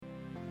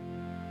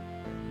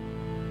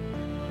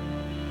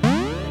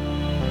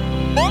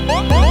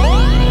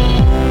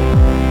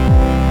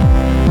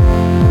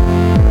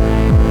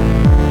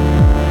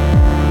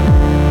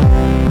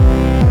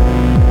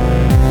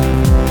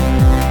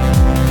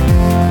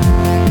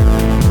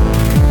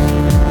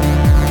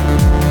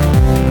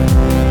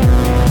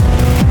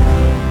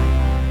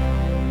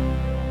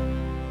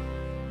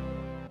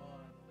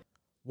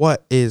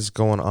What is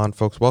going on,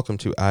 folks? Welcome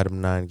to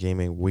Item 9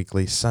 Gaming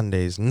Weekly,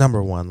 Sunday's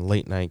 #1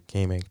 late-night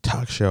gaming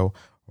talk show,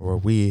 where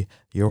we,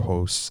 your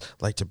hosts,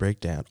 like to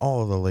break down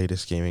all of the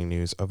latest gaming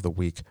news of the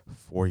week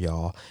for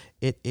y'all.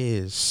 It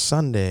is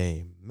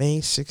Sunday,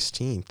 May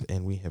 16th,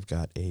 and we have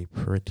got a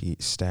pretty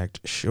stacked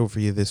show for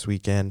you this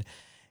weekend.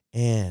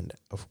 And,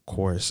 of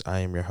course, I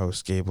am your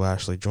host, Gabe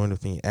Lashley. Joined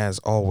with me, as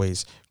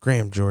always,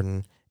 Graham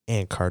Jordan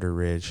and Carter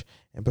Ridge.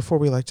 And before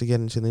we like to get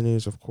into the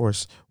news, of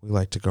course, we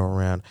like to go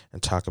around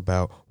and talk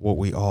about what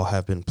we all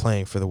have been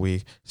playing for the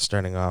week,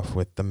 starting off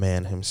with the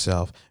man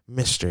himself,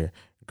 Mr.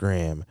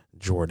 Graham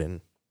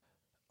Jordan.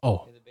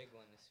 Oh,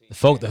 the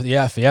folk,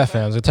 yeah, fam.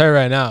 I'm going to tell you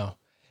right now,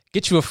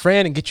 get you a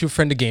friend and get you a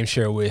friend to game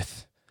share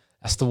with.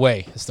 That's the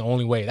way. That's the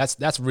only way.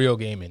 That's real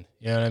gaming.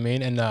 You know what I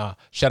mean? And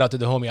shout out to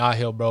the homie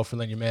Ahil, bro, for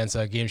letting your man's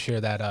game share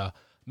that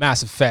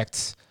Mass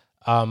Effect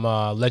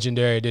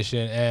Legendary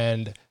Edition.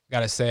 And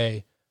got to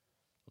say,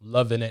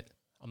 loving it.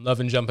 I'm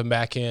loving jumping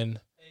back in,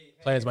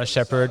 playing as my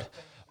Shepherd.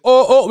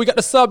 Oh, we got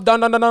the sub.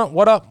 Dun.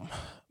 What up?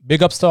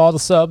 Big ups to all the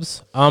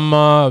subs.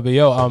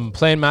 I'm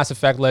playing Mass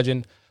Effect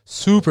Legend.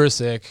 Super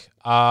sick.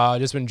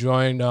 Just been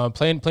enjoying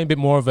playing a bit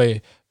more of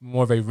a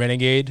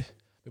renegade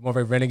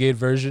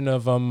version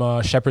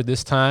of Shepherd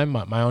this time,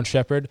 my own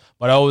Shepherd.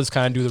 But I always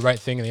kind of do the right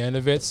thing at the end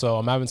of it. So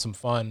I'm having some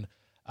fun.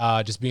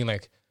 Just being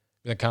kind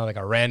of like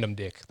a random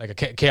dick, like a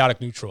chaotic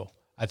neutral.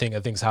 I think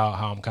is how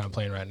I'm kind of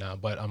playing right now.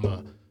 But I'm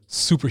a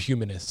super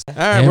humanist. All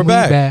right, we're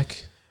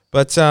back.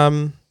 But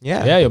your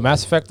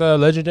Mass Effect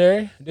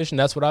Legendary Edition.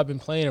 That's what I've been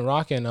playing and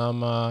rocking.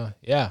 I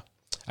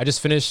just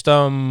finished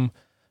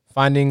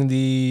finding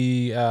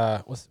the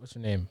what's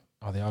your name?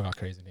 Oh, they all got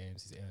crazy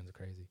names. These aliens are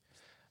crazy.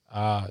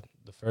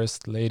 The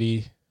first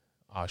lady.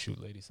 Oh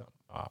shoot, lady something.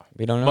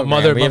 We don't know.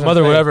 Mother,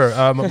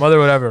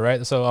 whatever.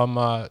 Right. So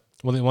one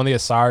of the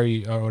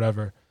Asari or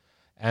whatever,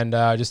 and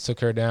I just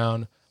took her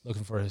down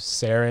looking for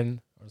Saren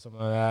or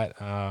something like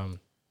that.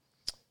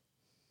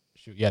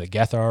 The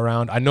Geth are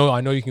around. I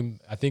know you can.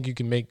 I think you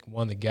can make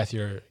one the Geth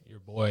your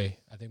boy.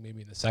 I think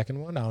maybe in the second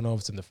one. I don't know if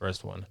it's in the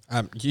first one.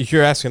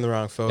 You're asking the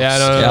wrong folks. Yeah,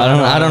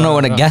 I don't know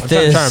what a Geth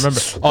is. I'm trying to remember.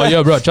 Oh,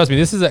 yo, bro, trust me.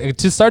 This is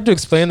to start to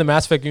explain the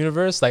Mass Effect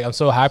universe. Like, I'm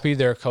so happy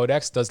their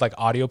codex does like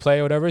audio play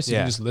or whatever, so you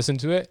can just listen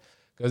to it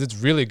because it's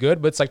really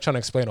good. But it's like trying to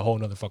explain a whole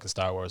nother fucking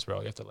Star Wars, bro.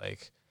 You have to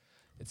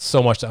it's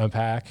so much to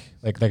unpack.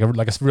 Like a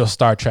real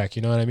Star Trek.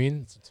 You know what I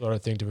mean? It's the sort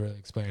of thing to really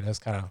explain. That's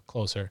kind of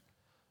closer.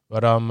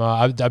 But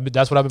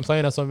that's what I've been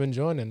playing. That's what I've been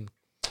enjoying, and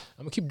I'm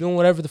gonna keep doing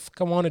whatever the fuck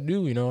I want to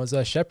do. You know, as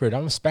a Shepherd,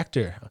 I'm a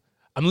Spectre.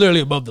 I'm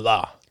literally above the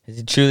law. Is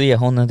it truly a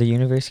whole nother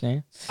universe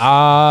game?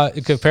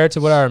 Compared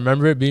to what I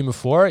remember it being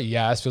before,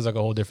 yeah, this feels like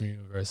a whole different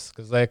universe.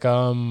 Cause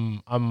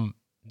I'm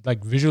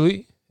like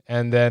visually,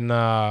 and then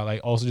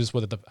also just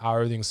with how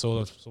everything's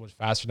so much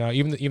faster now.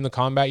 Even the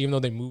combat, even though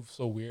they move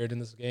so weird in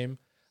this game,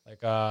 in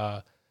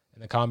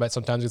the combat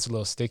sometimes it's a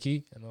little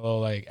sticky and a little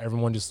like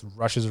everyone just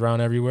rushes around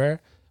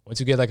everywhere. Once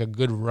you get like a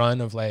good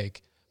run of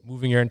like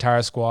moving your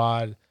entire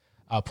squad,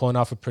 pulling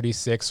off a pretty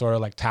sick sort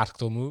of like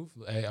tactical move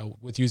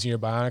with using your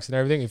bionics and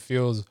everything, it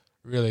feels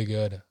really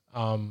good.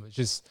 It's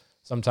just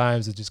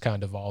sometimes it just kind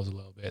of devolves a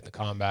little bit in the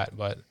combat,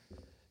 but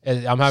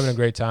I'm having a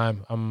great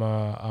time.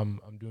 I'm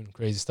doing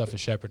crazy stuff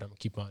as Shepherd. I'm gonna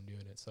keep on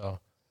doing it. So,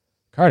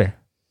 Carter,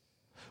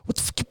 what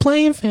the fuck you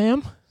playing,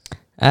 fam?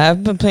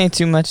 I've been playing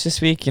too much this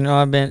week. You know,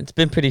 it's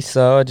been pretty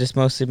slow. I just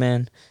mostly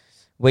been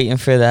waiting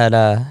for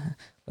that.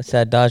 What's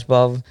that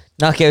dodgeball?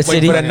 Knockout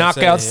City. For the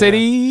Knockout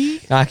City.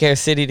 Knockout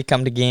City to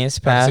come to Games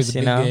Pass,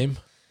 you know. Game.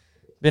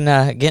 Been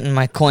getting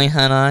my coin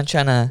hunt on,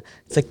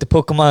 it's like the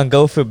Pokemon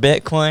Go for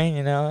Bitcoin,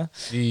 you know.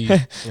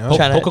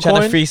 trying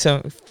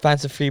to find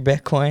some free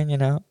Bitcoin, you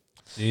know.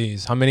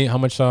 Jeez, how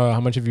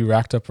much have you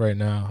racked up right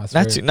now?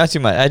 Not too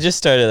much. I just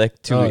started this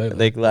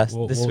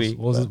week.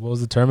 What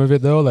was the term of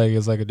it though? Like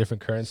it's like a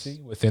different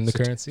currency within the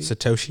currency.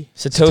 Satoshi.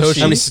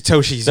 How many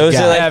Satoshis? Those you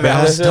got?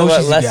 those are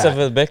what less of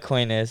a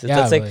Bitcoin is.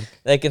 It's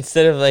like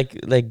instead of like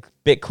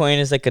Bitcoin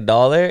is like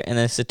 $1 and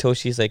then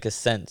Satoshi is like a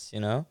cent. You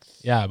know.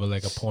 Yeah, but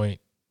like a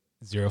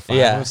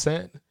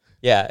 0.05%.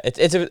 Yeah,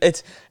 it's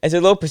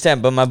a low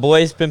percent. But my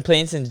boy's been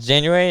playing since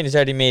January and he's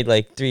already made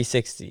like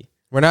 $360.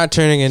 We're not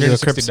turning into a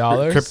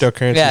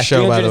cryptocurrency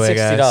show, by the way,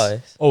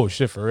 guys. Oh,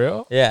 shit, for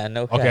real? Yeah,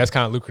 no cap. Okay, that's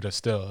kind of lucrative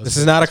still. This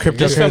is not a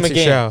cryptocurrency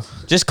show.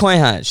 Just Coin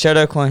Hunt. Shout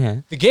out Coin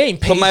Hunt. The game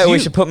pays you. We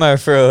should put my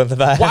referral in the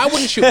back. Why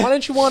don't you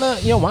want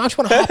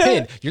to hop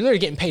in? You're literally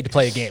getting paid to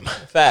play a game.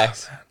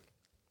 Facts.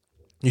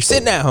 You're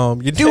sitting at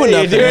home. You're doing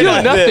nothing. You're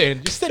doing nothing.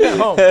 You're sitting at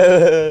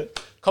home.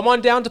 Come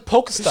on down to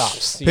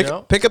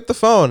Pokestops, Pick up the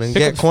phone and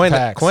get Coin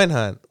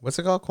Hunt. What's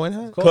it called? Coin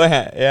Hunt? Coin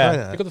Hunt,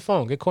 yeah. Pick up the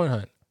phone. Get Coin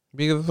Hunt.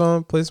 Pick up the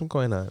phone. Play some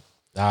Coin Hunt.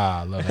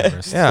 I love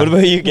it. Yeah. What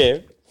about you,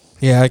 Gabe?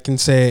 Yeah, I can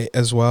say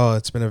as well,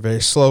 it's been a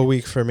very slow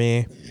week for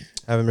me.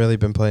 Haven't really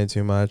been playing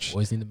too much.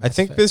 Boys need the I Mass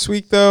think Effect. this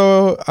week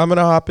though, I'm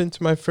gonna hop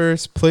into my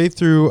first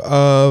playthrough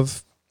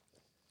of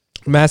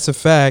Mass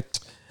Effect.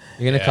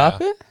 You're gonna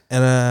cop it?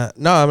 And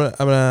no, I'm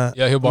gonna.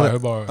 Yeah, he'll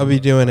borrow. I'll be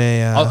doing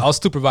a. I'll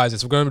supervise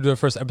this. We're gonna do the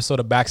first episode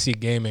of Backseat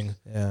Gaming.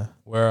 Yeah.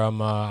 Where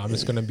I'm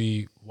just gonna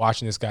be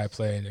watching this guy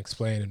play and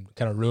explain and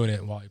kind of ruin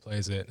it while he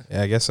plays it.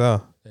 Yeah, I guess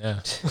so.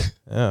 Yeah.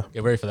 Yeah.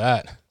 Get ready for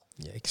that.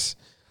 Yikes.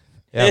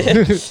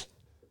 Yeah.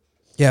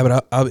 Yeah,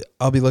 but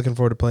I'll be looking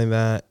forward to playing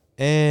that,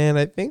 and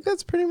I think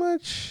that's pretty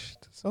much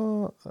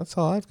that's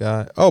all I've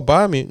got. Oh,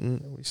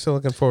 Biomutant. We're still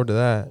looking forward to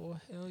that. Oh,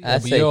 hell yeah.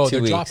 That's But like 2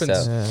 they're weeks, dropping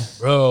so. Yeah.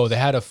 Bro, they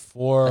had a That's the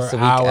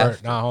week 4-hour.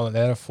 after. Nah, hold on. They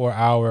had a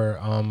 4-hour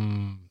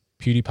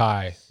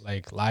PewDiePie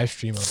like live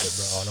stream of it,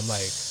 bro. And I'm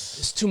like,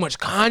 it's too much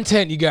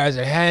content you guys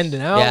are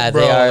handing out, Yeah,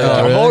 bro. they are, Like, though.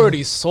 I'm Really?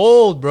 already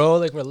sold, bro.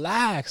 Like,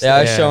 relax. They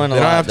are Yeah, showing a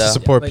they don't lot, have to though.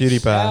 support Like,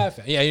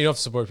 PewDiePie. yeah, you don't have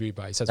to support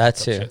PewDiePie. He says That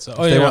fucked up too. shit. So,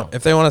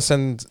 If they want to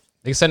send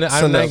they can send it. I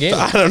send don't know it game.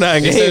 I don't know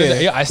They send it-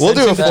 game. yeah, I We'll sent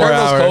do a you the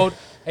terminals 4-hour. code.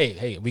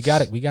 Hey, we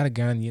got a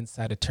guy on the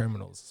inside of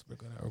terminals. We're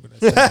gonna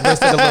send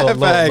a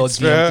little Facts, DM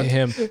bro. to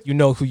him. You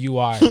know who you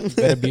are. You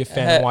better be a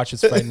fan and watch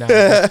this right now.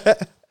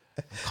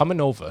 I'm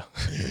coming over.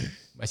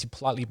 I see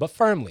politely but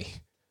firmly.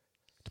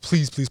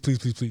 Please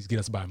get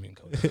us a Biomutant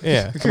code.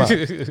 Yeah, come on.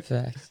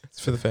 Facts. It's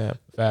for the fam.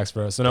 Facts,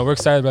 bro. So no, we're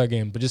excited about the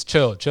game, but just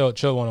chill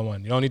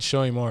 1-on-1. You don't need to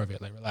show any more of it.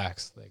 Like,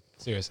 relax. Like,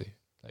 seriously.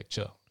 Like,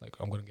 chill. Like,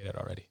 I'm gonna get it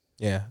already.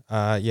 Yeah.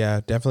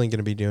 Yeah. Definitely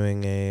gonna be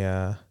doing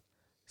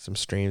some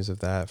streams of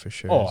that for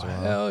sure. Oh as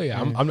well. hell yeah!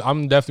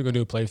 I'm definitely gonna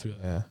do a playthrough.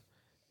 Yeah.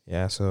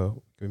 Yeah.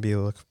 So gonna be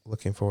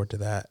looking forward to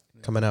that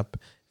coming up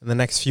in the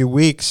next few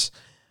weeks.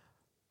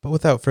 But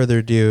without further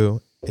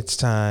ado, it's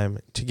time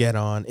to get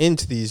on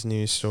into these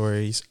news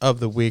stories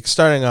of the week.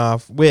 Starting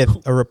off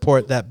with a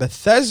report that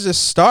Bethesda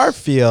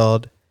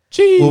Starfield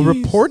will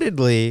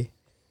reportedly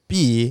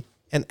be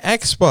an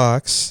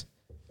Xbox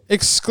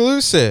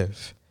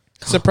exclusive.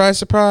 Surprise,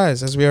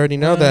 surprise! As we already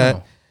know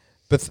that,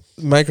 but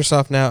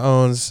Microsoft now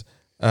owns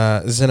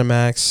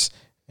ZeniMax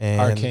and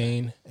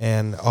Arcane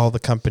and all the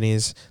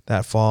companies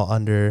that fall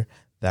under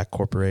that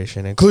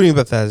corporation, including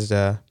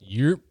Bethesda.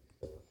 Yep.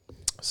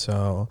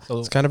 So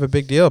it's kind of a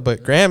big deal.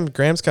 But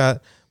Graham's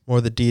got more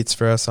of the deets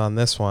for us on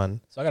this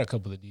one. So I got a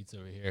couple of deets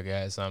over here,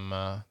 guys.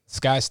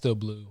 Sky's still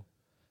blue.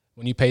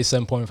 When you pay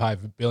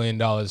 $7.5 billion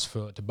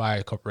to buy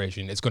a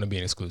corporation, it's going to be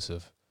an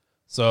exclusive.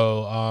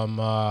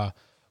 So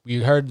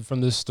we heard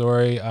from this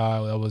story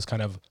that was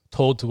kind of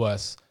told to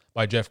us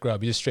by Jeff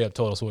Grubb. He just straight up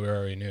told us what we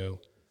already knew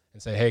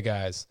and said, hey,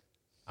 guys,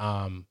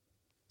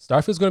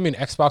 Starfield's going to be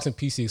an Xbox and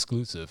PC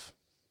exclusive.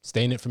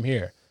 Stay in it from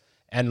here.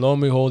 And lo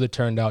and behold, it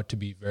turned out to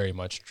be very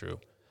much true.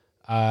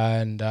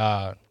 And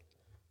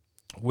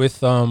with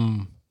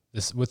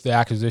the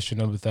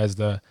acquisition of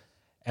Bethesda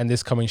and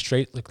this coming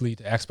straightly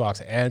to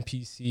Xbox and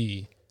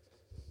PC,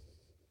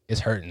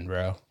 it's hurting,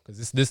 bro.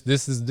 Because this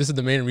is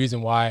the main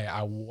reason why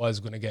I was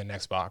going to get an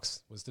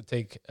Xbox, was to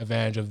take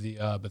advantage of the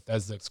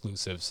Bethesda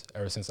exclusives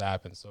ever since that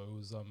happened. So it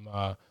was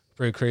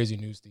pretty crazy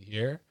news to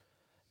hear.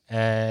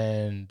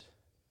 And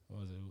what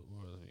was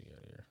we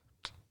got here?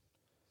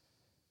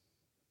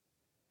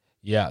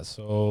 Yeah,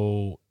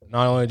 so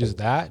not only just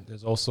that,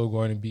 there's also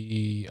going to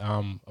be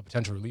a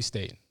potential release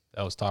date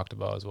that was talked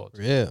about as well,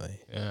 too. Really?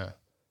 Yeah.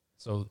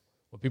 So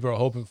what people are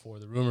hoping for,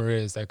 the rumor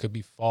is that it could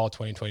be fall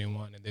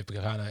 2021, and they've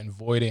been kind of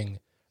avoiding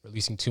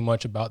releasing too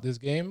much about this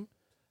game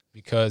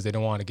because they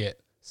don't want to get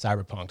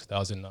cyberpunked. That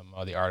was in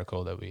the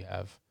article that we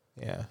have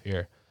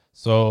here.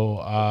 So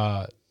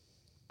I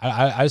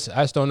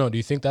just don't know. Do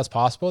you think that's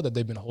possible, that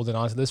they've been holding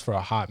on to this for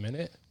a hot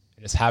minute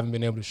and just haven't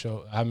been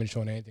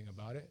showing anything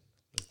about it?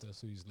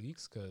 Through these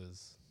leaks,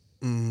 because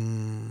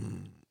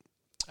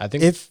I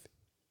think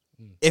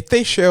if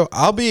they show,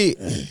 I'll be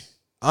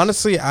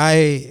honestly,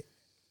 I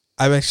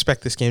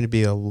expect this game to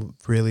be a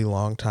really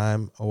long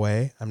time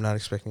away. I'm not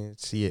expecting to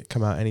see it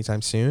come out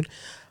anytime soon.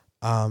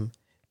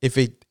 If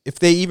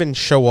they even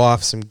show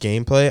off some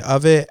gameplay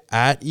of it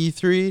at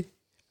E3,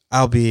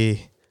 I'll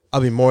be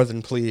more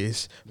than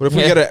pleased. But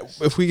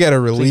if we get a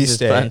release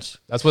date,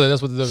 that's what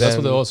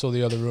also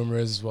the other rumor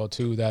is as well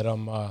too, that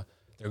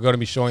they're going to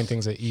be showing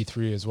things at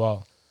E3 as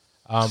well.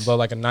 But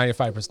like a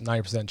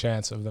 90%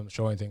 chance of them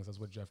showing things. That's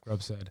what Jeff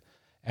Grubb said.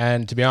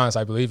 And to be honest,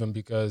 I believe him,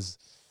 because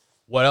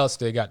what else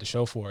they got to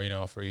show for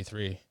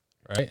E3,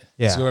 right?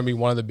 Yeah. It's going to be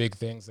one of the big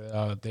things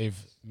that they've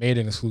made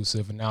an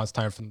exclusive, and now it's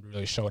time for them to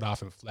really show it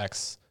off and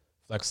flex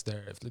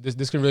there.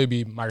 This can really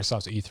be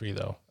Microsoft's E3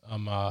 though.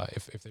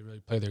 If they really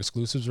play their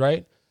exclusives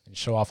right and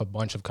show off a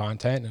bunch of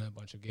content and a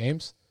bunch of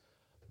games.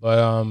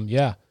 But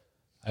yeah,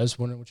 I was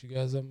wondering what you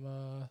guys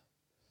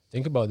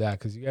think about that,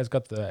 because you guys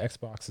got the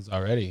Xboxes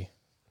already.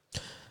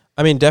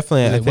 I mean,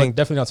 definitely. I think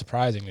definitely not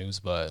surprising news,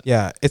 but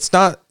yeah, it's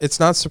not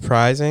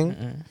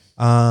surprising.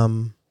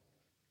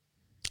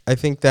 I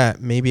think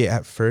that maybe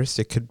at first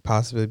it could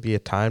possibly be a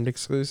timed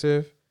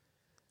exclusive.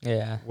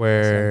 Yeah.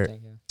 Where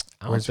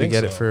I don't once we think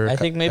get so. it for I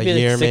think maybe a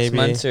year, like 6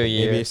 months or a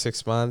year. maybe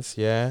 6 months.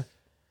 Yeah.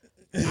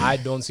 I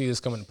don't see this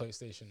coming to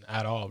PlayStation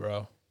at all,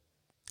 bro.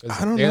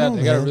 I don't know.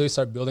 They got to really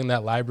start building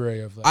that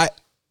library of. Like,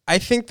 I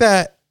think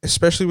that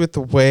especially with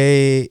the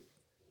way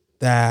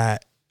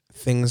that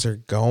things are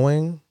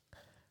going.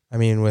 I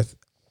mean,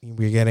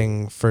 we're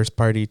getting first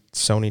party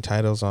Sony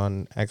titles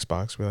on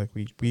Xbox.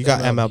 We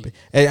got MLB.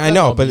 I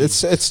know, but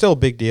it's still a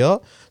big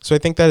deal. So I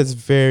think that it's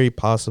very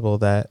possible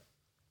that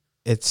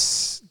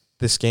this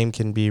game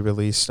can be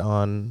released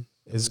on.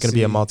 It's going to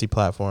be a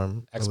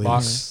multi-platform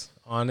Xbox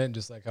on it,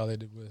 just like how they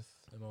did with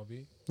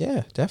MLB.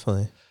 Yeah,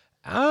 definitely.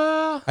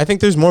 I think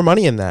there's more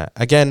money in that.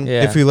 Again,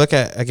 if we look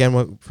at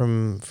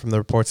from the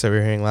reports that we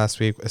were hearing last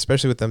week,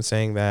 especially with them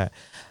saying that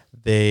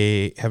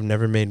they have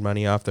never made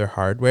money off their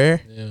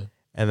hardware. Yeah.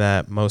 And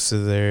that most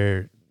of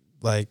their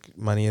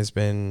money has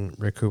been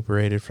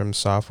recuperated from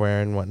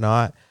software and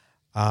whatnot.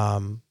 I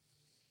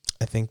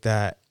think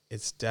that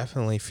it's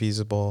definitely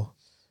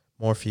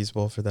more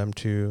feasible for them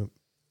to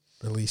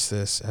release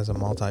this as a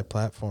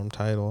multi-platform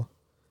title.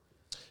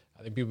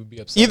 I think people would be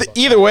upset.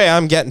 Either way,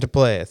 I'm getting to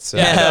play it. So.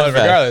 Yeah, no,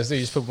 regardless, you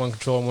just put one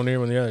controller in one ear,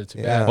 one in the other.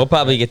 Too bad. We'll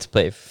probably get to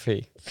play it for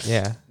free.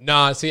 Yeah.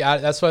 Nah, see,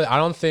 that's what I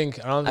don't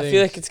think. I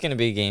feel like it's gonna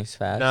be Games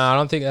Pass. Nah, I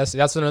don't think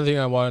that's another thing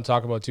I want to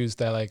talk about too. Is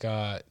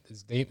that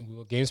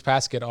will Games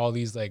Pass get all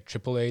these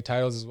AAA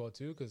titles as well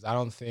too? Because I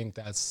don't think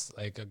that's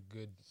a good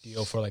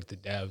deal for the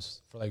devs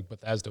for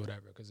Bethesda or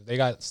whatever. Because if they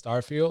got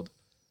Starfield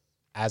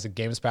as a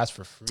Games Pass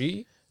for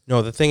free,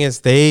 no, the thing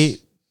is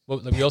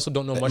we also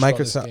don't know much.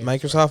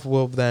 Microsoft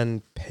will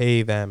then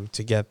pay them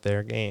to get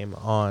their game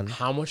on.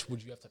 How much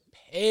would you have to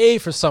pay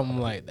for something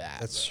like that?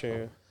 That's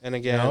true. And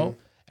again,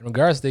 and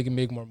regardless, they can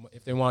make more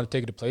if they want to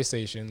take it to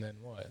PlayStation. Then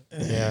what?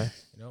 Yeah,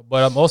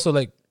 But I'm also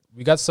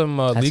we got some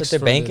leaks. That's what they're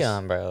banking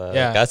on, bro.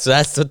 Yeah,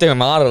 that's what their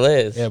model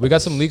is. Yeah, we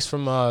got some leaks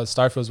from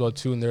Starfield as well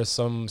too, and there's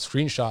some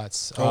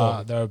screenshots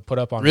that are put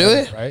up on.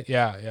 Really? Reddit, right?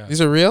 Yeah. These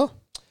are real?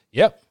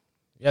 Yep.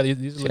 Yeah,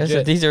 these are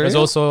legit. These are There's real?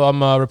 also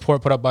a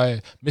report put up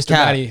by Mr.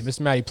 Matty.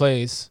 Mr. Matty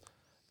Plays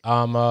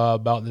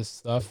about this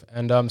stuff,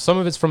 and some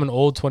of it's from an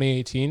old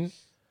 2018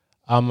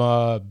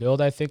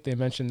 build. I think they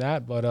mentioned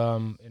that, but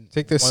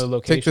take this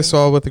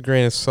all with a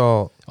grain of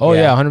salt. Oh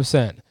yeah,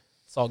 100%.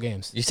 Salt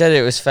Games. You said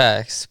it was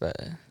facts, but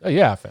oh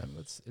yeah, fam.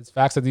 It's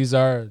facts that these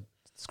are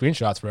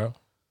screenshots, bro.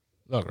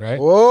 Look, right?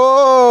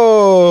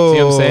 Whoa.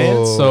 See what I'm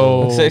saying?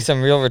 So looks like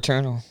some real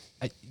Returnal.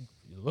 A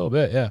little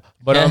bit, yeah.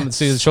 But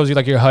see, it shows you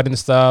your HUD and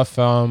stuff.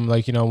 One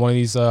of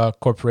these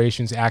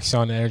corporations,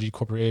 Axion Energy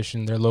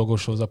Corporation, their logo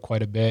shows up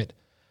quite a bit.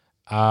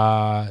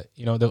 The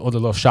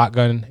little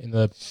shotgun in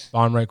the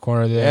bottom right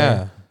corner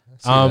there.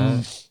 Yeah.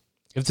 And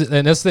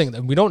this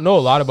thing, we don't know a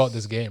lot about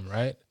this game,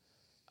 right?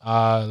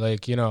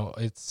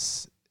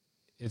 It's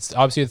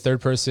obviously a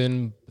third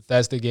person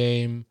Bethesda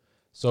game,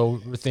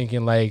 so we're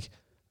thinking like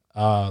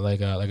a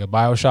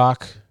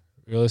BioShock,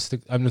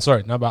 realistic. I'm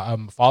sorry, not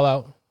about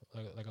Fallout.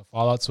 Like a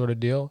Fallout sort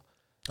of deal.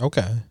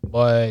 Okay.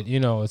 But,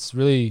 it's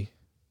really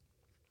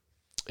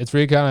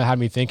kind of had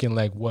me thinking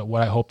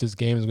what I hope this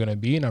game is going to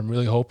be. And I'm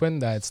really hoping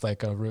that it's a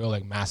real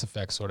Mass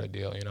Effect sort of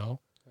deal, Okay.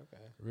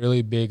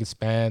 Really big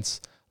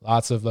expanse,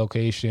 lots of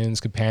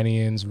locations,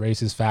 companions,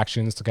 races,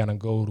 factions to kind of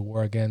go to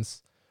war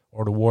against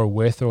or to war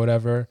with or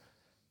whatever.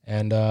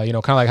 And, kind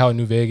of like how in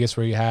New Vegas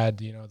where you had,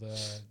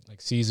 the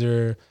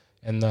Caesar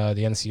and the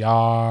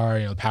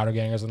NCR, the Powder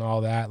Gangers and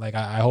all that.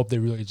 I hope they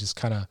really just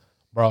kind of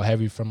borrow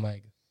heavy from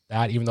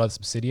that, even though it's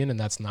Obsidian and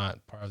that's not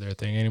part of their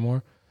thing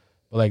anymore.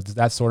 But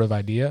that sort of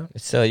idea.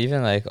 So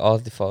even all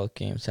the Fallout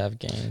games have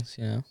gangs,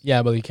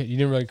 Yeah, but you couldn't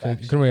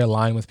really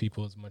align with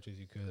people as much as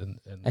you could.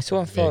 I saw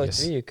in Fallout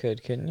 3 you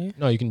couldn't you?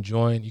 No, you can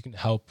join, you can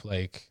help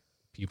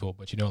people,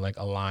 but you don't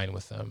align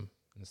with them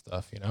and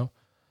stuff,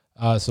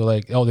 So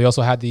they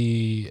also had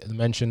the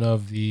mention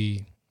of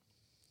the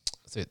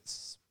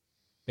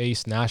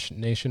Space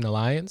Nation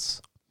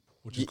Alliance,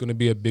 which is going to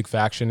be a big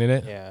faction in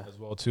it as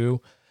well too.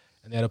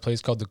 And they had a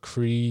place called the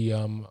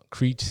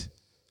Crete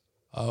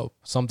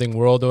something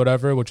world or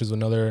whatever, which is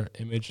another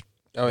image.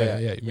 Oh yeah. I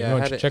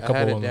had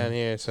it down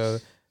here. So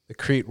the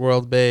Crete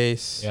world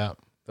base. Yeah.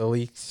 The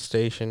leaked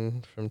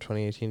station from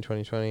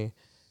 2018-2020.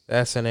 The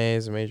SNA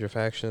is a major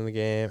faction in the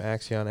game.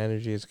 Axion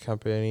Energy is a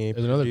company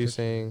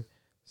producing,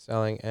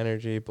 selling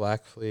energy.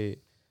 Black Fleet,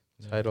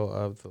 title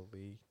of the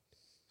leaked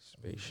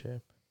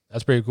spaceship.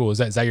 That's pretty cool. Is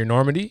that your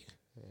Normandy?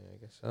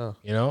 Oh.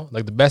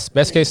 The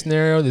best case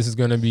scenario, this is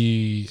going to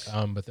be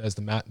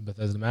Bethesda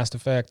Mass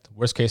Effect.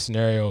 Worst case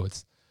scenario,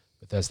 it's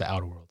Bethesda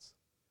Outer Worlds.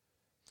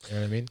 You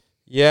know what I mean?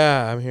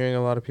 Yeah, I'm hearing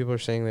a lot of people are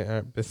saying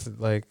that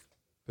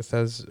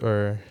Bethesda,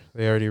 or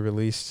they already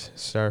released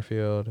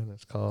Starfield, and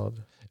it's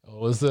called. Oh,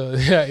 was the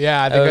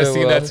I think I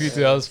seen that tweet too.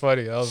 That was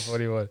funny.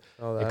 One.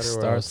 Oh, the Outer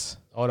Worlds.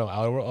 Oh no,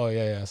 Outer World. Oh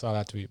yeah, I saw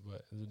that tweet,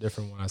 but it's a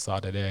different one I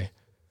saw today.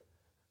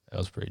 That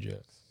was pretty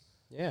jokes.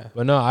 Yeah,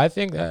 but no, I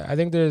think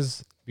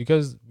there's.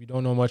 Because we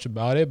don't know much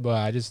about it, but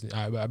I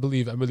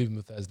believe in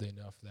Bethesda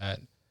enough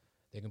that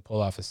they can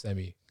pull off a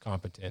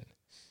semi-competent,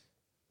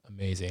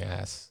 amazing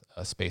ass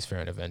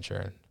spacefaring adventure,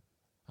 and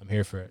I'm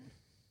here for it.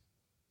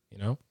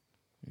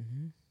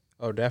 Mm-hmm.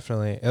 Oh,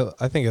 definitely.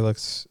 I think it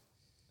looks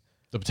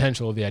the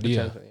potential of the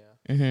idea.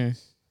 Mm-hmm.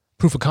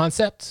 Proof of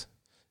concept.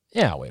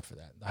 Yeah, I'll wait for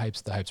that. The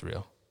hype's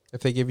real.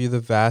 If they give you the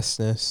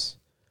vastness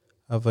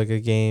of a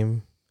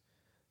game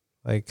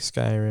like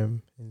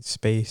Skyrim in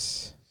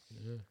space.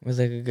 Yeah. It was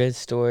like a good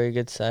story,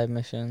 good side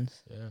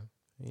missions. Yeah.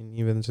 And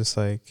even just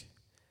like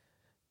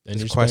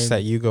the quests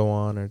that you go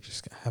on are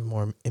just have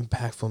more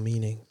impactful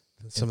meaning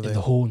than some of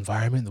the whole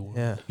environment, the world.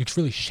 Yeah. You can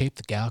really shape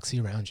the galaxy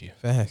around you.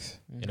 Facts.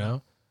 You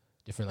know?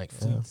 Different like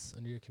fleets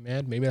under your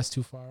command. Maybe that's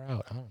too far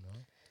out. I don't know.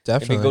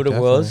 Definitely. If you go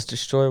to worlds,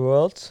 destroy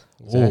worlds.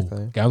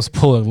 Exactly. I was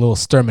pulling a little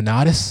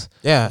Exterminatus.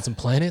 Yeah. Some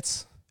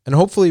planets. And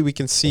hopefully we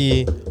can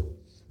see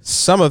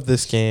some of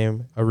this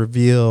game, a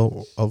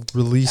reveal, a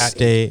release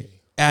date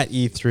at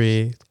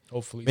E3.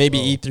 Hopefully. Maybe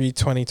E3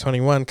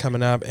 2021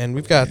 coming up. And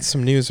we've got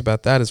some news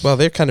about that as well.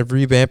 They're kind of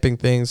revamping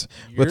things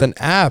with an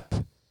app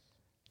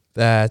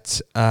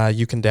that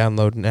you can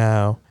download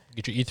now.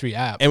 Get your E3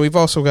 app. And we've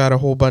also got a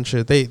whole bunch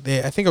of, I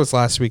think it was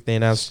last week, they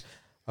announced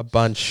a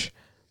bunch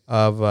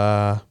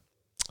of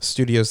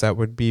studios that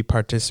would be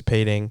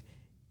participating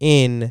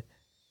in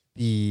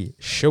the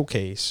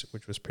showcase,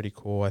 which was pretty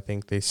cool. I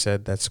think they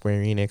said that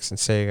Square Enix and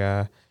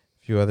Sega, a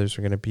few others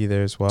were going to be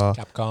there as well.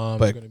 Capcom.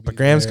 But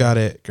Graham's got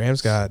it.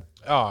 Graham's got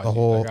I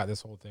got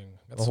this whole thing.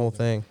 The whole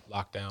thing.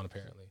 Locked down,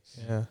 apparently.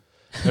 Yeah.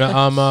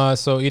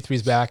 So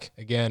E3's back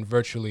again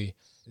virtually.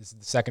 This is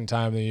the second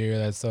time of the year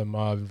that's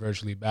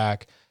virtually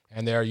back.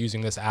 And they are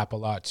using this app a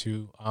lot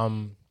too.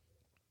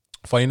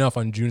 Funny enough,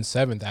 on June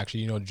 7th,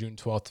 actually, June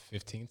 12th to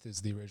 15th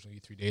is the original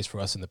E3 days for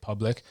us in the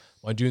public.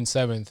 On June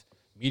 7th,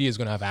 media is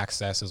going to have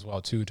access as well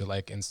too to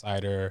like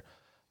insider,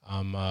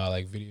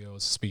 like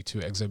videos, speak to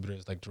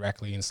exhibitors like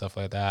directly and stuff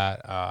like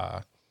that,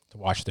 to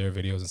watch their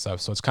videos and stuff.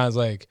 So it's kind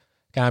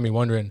of me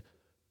wondering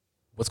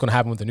what's going to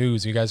happen with the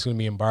news. Are you guys going to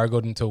be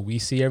embargoed until we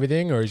see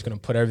everything, or are you going to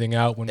put everything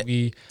out when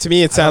we? To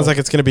me, it sounds like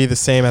it's going to be the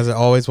same as it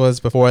always was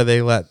before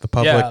they let the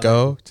public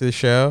go to the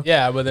show.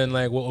 Yeah, but then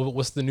like,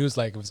 what's the news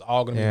like? If it's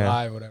all going to be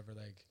live, or whatever.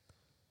 Like,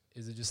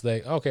 is it just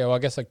like okay? Well, I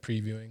guess like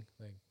previewing.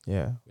 Like,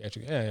 we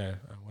actually,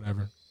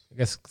 whatever. I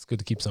guess it's good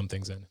to keep some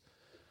things in.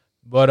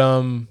 But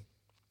a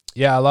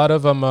lot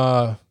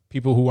of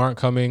people who aren't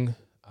coming.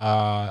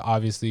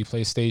 Obviously,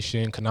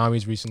 PlayStation,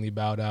 Konami's recently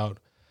bowed out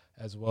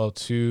as well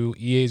too.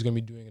 EA is going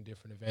to be doing a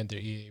different event, their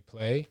EA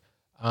Play.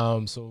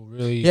 So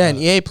really, and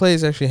EA Play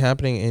is actually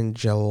happening in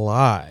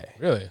July.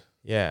 Really?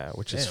 Yeah,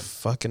 which is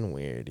fucking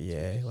weird.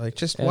 EA, like,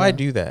 just why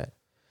do that?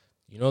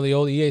 You know the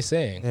old EA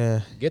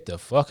saying, "Get the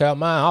fuck out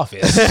my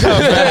office."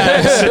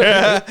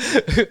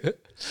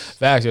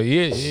 Facts, yo.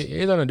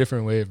 EA's on a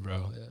different wave,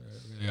 bro. They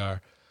really are.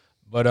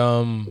 But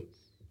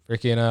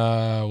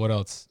freaking what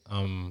else?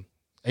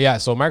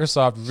 So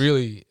Microsoft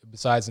really,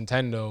 besides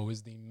Nintendo,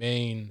 is the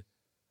main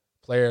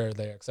player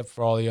there, except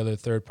for all the other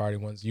third-party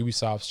ones.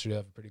 Ubisoft should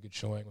have a pretty good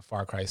showing with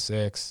Far Cry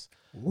 6.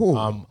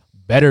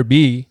 Better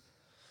be.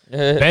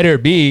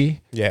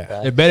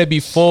 Yeah. There better be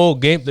full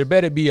game. There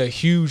better be a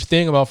huge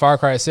thing about Far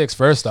Cry 6.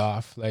 First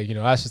off, like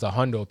that's just a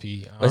hundo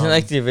P. Wasn't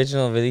like the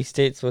original release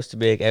date supposed to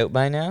be like out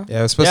by now? Yeah,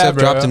 it was supposed to have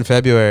dropped in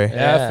February.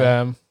 Yeah,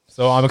 fam.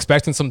 So I'm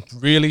expecting some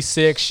really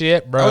sick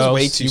shit, bro. That was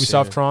way too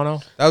Ubisoft soon.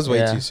 Toronto. That was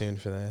way too soon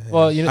for that. Yeah.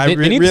 Well, they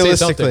need to say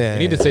something. They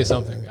need to say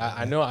something.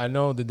 I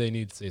know that they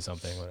need to say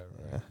something. Whatever.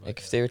 Yeah. Like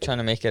if they were trying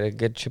to make it a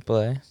good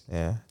AAA.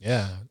 Yeah.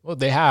 Yeah. Well,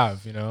 they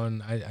have,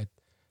 and I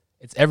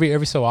it's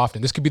every so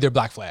often. This could be their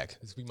black flag.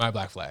 This could be my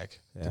black flag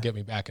to get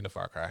me back into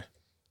Far Cry.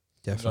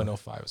 Definitely. I know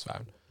 5 is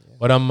 5. Yeah.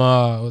 But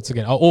once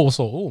again,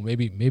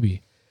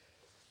 maybe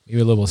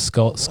a little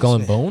skull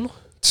and bone.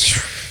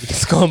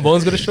 Skull and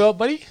Bone's gonna show up,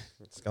 buddy.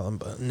 Skull and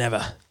Bone,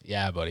 never.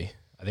 Yeah, buddy.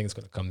 I think it's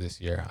gonna come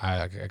this year.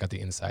 I got the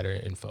insider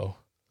info.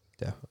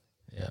 Definitely.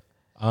 Yeah.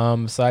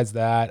 Besides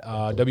that,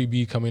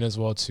 WB coming as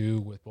well too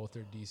with both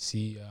their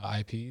DC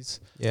IPs.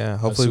 Yeah,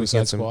 hopefully we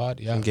get some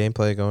some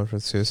gameplay going for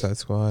Suicide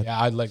Squad.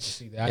 Yeah, I'd like to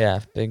see that. Yeah,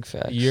 big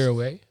facts. A year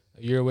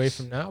away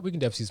from now, we can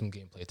definitely see some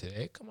gameplay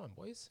today. Come on,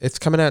 boys. It's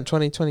coming out in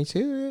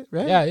 2022,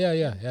 right? Yeah.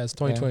 It's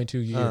 2022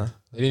 year.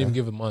 They didn't even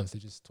give a month.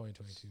 It's just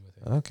 2022.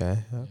 I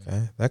think.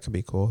 Okay. That could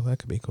be cool.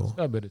 It's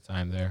got a bit of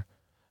time there.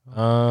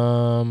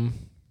 Some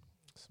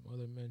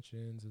other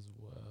mentions as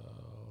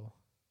well.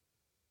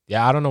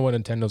 Yeah, I don't know what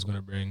Nintendo's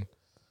gonna bring.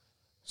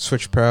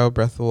 Switch Pro,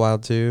 Breath of the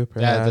Wild 2,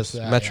 perhaps.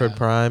 Metroid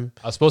Prime.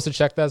 I was supposed to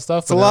check that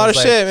stuff. It's a lot of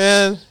shit,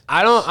 man.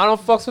 I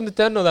don't fucks with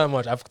Nintendo that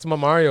much. I fucks with my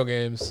Mario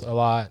games a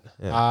lot.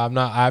 Yeah.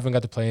 I haven't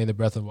got to play any of the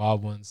Breath of the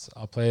Wild ones.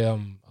 I'll play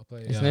Isn't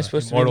there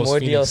supposed Immortals to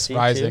be more Phoenix DLC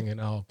Rising, too?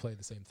 And I'll play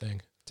the same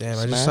thing. Damn,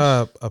 I just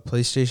saw a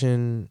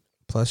PlayStation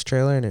Plus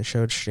trailer and it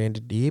showed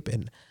Stranded Deep,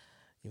 and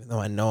even though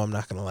I know I'm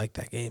not gonna like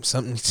that game,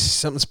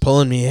 something's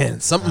pulling me in.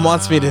 Something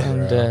wants me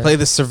to play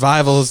the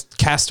survival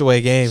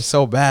Castaway game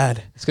so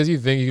bad. It's because you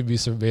think you could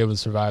be able to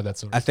survive that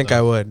sort of I think stuff.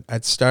 I would.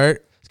 I'd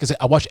start. Because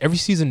I watch every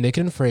season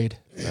Naked and Afraid,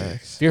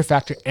 Fear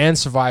Factor, and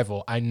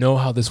Survival. I know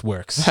how this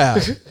works.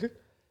 What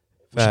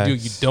you do,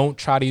 you don't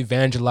try to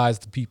evangelize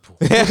the people.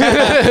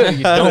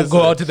 You don't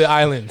go out to the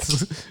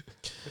islands.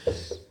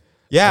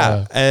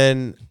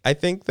 And I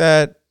think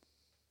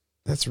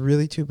that's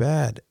really too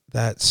bad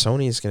that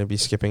Sony is going to be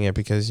skipping it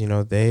because,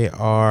 they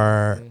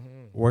are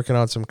working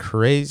on some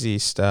crazy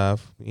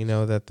stuff.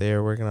 That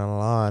they're working on a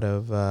lot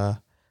of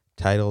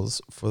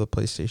titles for the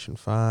PlayStation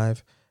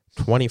 5.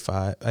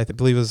 25. I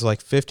believe it was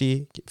like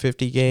 50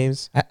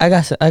 games. I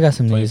got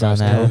some news on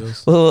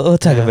that. We'll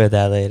talk about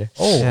that later.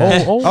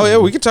 Oh yeah,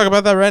 we can talk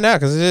about that right now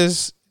because it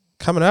is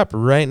coming up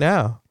right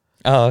now.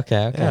 Oh,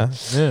 okay. Yeah.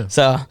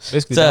 So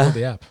basically, download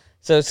the app.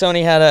 So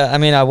Sony had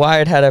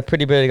Wired had a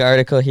pretty big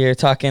article here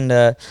talking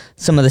to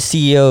some of the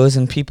CEOs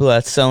and people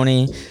at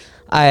Sony.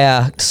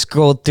 I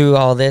scrolled through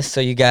all this so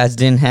you guys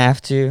didn't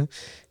have to.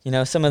 You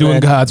know, some of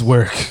doing God's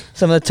work.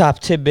 Some of the top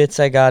tidbits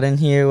I got in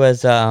here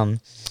was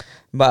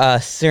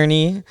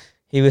Cerny.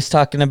 He was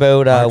talking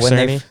about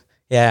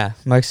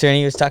Mark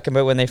Cerny was talking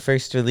about when they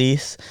first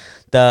released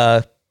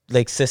the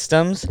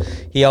systems.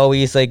 He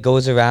always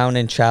goes around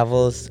and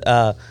travels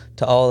to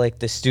all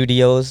the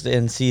studios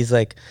and sees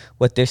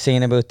what they're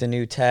saying about the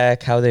new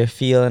tech, how they're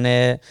feeling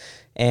it.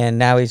 And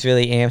now he's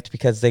really amped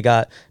because they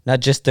got not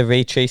just the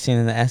ray tracing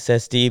and the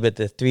SSD, but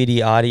the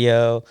 3D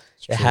audio,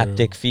 the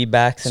haptic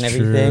feedbacks and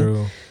everything.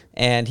 True.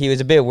 And he was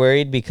a bit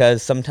worried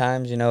because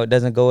sometimes, it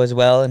doesn't go as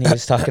well. And he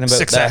was talking about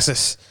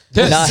Six-axis.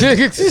 He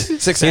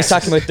was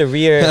talking about the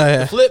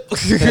rear flip.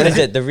 What is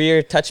it? The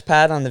rear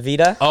touchpad on the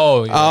Vita.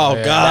 Oh God!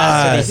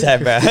 That's what he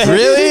said, bro.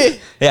 Really?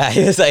 Yeah,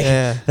 he was like,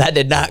 that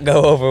did not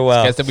go over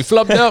well. Guess that we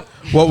flubbed up.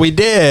 What we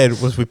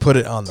did was we put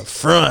it on the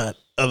front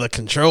of the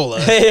controller.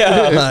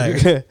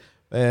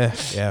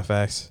 Yeah,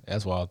 facts.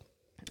 That's wild.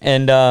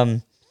 And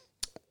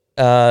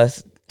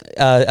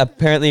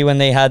apparently when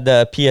they had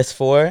the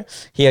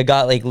PS4, he had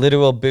got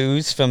literal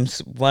booze from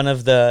one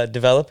of the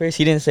developers.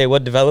 He didn't say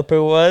what developer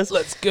it was.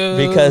 Let's go.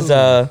 Because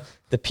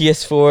the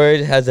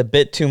PS4 has a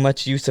bit too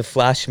much use of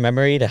flash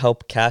memory to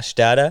help cache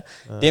data.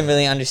 Didn't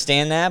really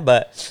understand that,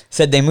 but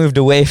said they moved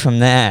away from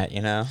that,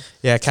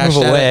 Yeah, cache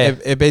data,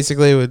 it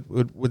basically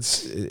would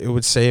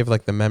save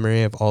the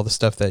memory of all the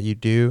stuff that you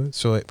do,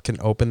 so it can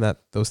open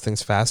those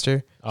things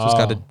faster. So it's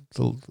got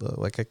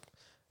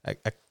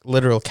a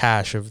literal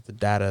cache of the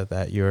data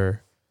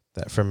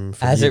from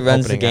as it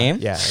runs the game.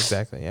 Yeah,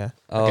 exactly. Yeah.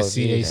 Oh,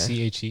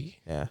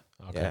 CACHE. Yeah.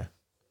 Okay.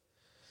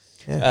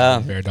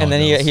 Yeah. And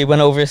then he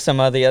went over some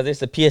of the others.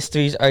 The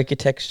PS3's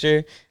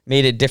architecture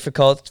made it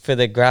difficult for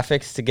the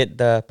graphics to get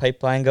the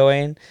pipeline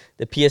going.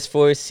 The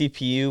PS4's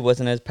CPU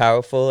wasn't as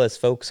powerful as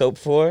folks hoped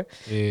for.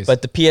 Jeez.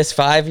 But the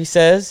PS5, he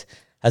says,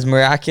 has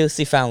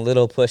miraculously found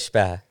little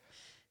pushback.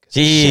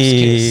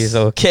 Jeez,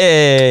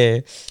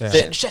 okay.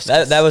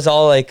 Yeah. That was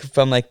all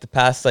from the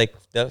past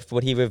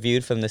what he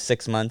reviewed from the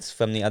 6 months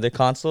from the other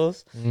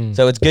consoles.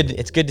 So it's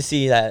good to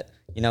see that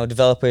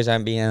developers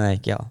aren't being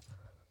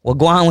we'll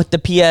go on with the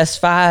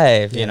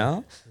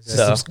PS5,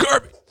 So it's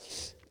garbage.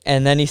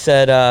 And then he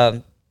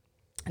said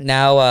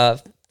now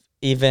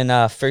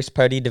even first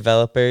party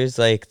developers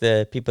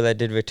the people that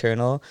did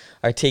Returnal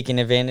are taking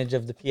advantage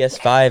of the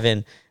PS5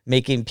 and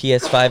making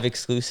PS5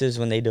 exclusives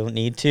when they don't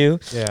need to.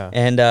 Yeah.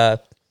 And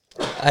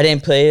I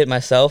didn't play it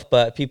myself,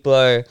 but people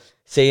are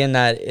saying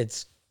that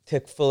it's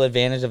took full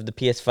advantage of the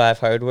PS5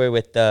 hardware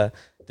with the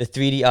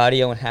 3D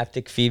audio and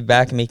haptic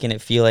feedback, making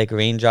it feel like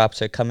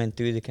raindrops are coming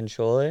through the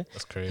controller.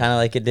 That's crazy. Kind of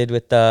like it did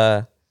with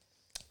the,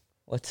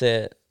 what's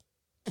it?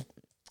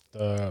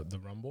 The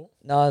Rumble?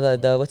 No,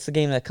 the what's the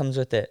game that comes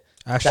with it?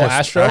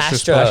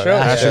 Astro's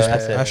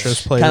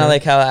Playroom. Kind of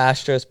like how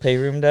Astro's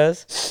Playroom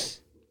does.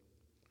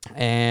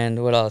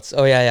 And what else?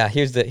 Oh yeah.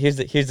 Here's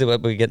the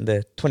what we get in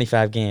the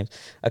 25 games.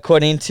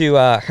 According to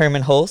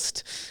Herman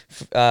Holst,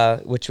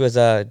 which was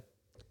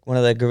one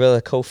of the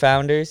Guerrilla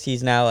co-founders,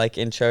 he's now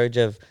in charge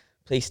of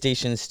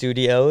PlayStation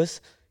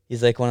Studios.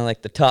 He's one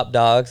of the top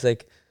dogs,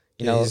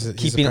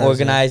 keeping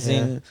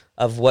organizing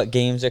of what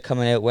games are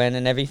coming out when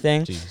and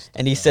everything. Jeez,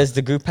 and he says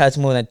the group has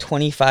more than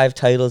 25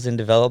 titles in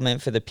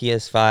development for the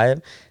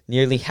PS5,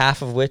 nearly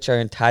half of which are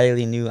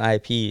entirely new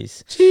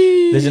IPs.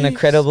 Jeez. There's an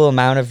incredible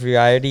amount of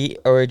variety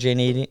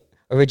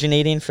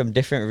originating from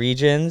different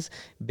regions,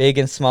 big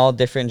and small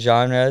different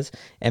genres,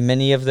 and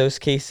many of those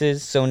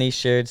cases, Sony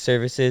shared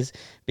services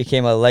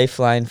became a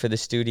lifeline for the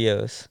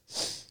studios.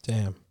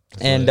 Damn.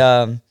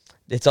 And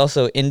it's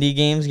also indie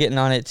games getting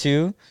on it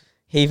too.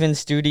 Haven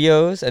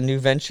Studios, a new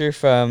venture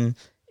from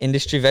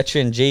industry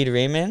veteran Jade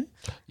Raymond.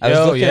 I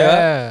was looking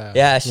her up.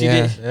 Yeah, she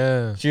did.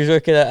 Yeah. She was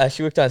working.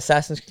 She worked on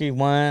Assassin's Creed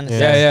 1.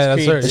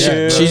 That's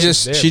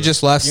right. She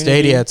just left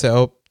Stadia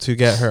to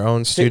get her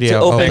own studio.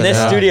 To open this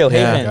studio,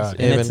 Haven,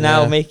 and it's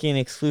now making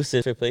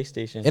exclusives for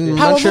PlayStation. In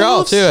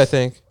Montreal too, I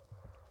think.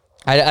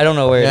 I don't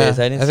know where it is.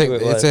 I didn't see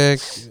where it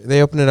was.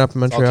 They opened it up in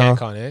Montreal.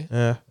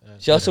 Yeah.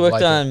 She also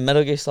worked on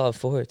Metal Gear Solid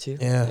 4 too.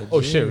 Yeah. Oh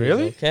shit,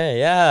 really? Okay,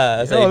 yeah.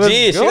 I was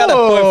geez, she got a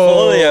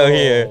portfolio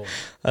here.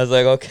 I was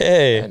like,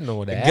 okay. I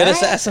know that. Good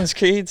Assassin's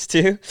Creeds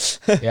too.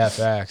 Yeah,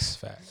 facts.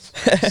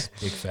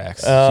 Big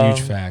facts.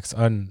 Huge facts.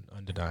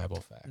 Undeniable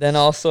facts. Then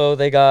also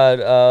they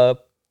got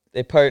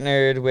they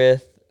partnered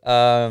with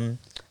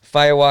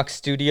Firewalk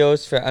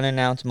Studios for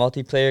unannounced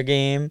multiplayer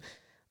game.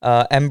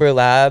 Ember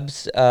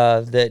Labs,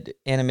 the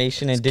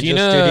animation and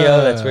digital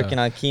studio that's working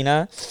on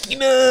Kena.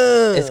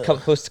 It's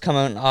supposed to come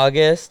out in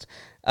August.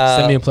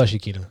 Send me a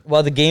plushie, Kena.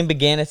 While the game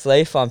began its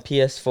life on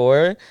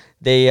PS4,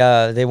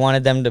 they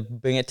wanted them to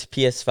bring it to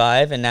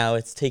PS5, and now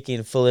it's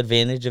taking full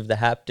advantage of the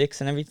haptics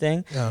and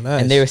everything. Oh,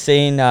 nice. And they were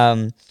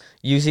saying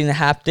using the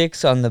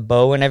haptics on the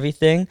bow and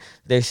everything,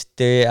 they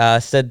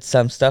said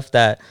some stuff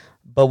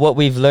but what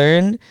we've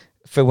learned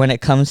for when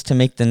it comes to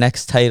make the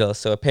next title.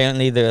 So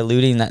apparently they're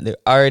alluding that they're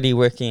already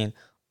working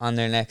on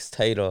their next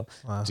title,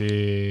 Wow.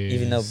 Jeez.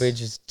 even though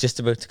Bridge is just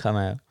about to come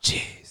out.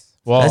 Jeez.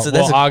 Well,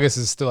 August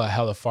is still a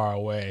hella far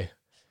away.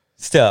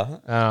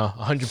 Still,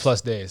 100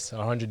 plus days,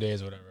 100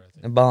 days, whatever. I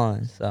think. they're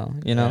balling. So,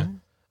 you know,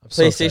 I'm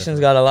so PlayStation's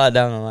excited. got a lot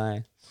down the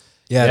line.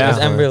 Yeah, Yeah. There's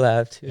definitely. Ember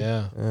Lab, too.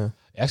 Yeah. Yeah.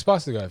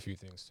 Xbox has got a few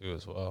things too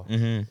as well.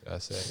 Mm-hmm.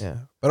 Gotta say. Yeah.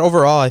 But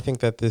overall, I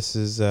think that this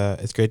is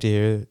it's great to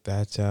hear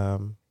that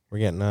we're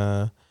getting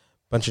a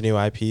bunch of new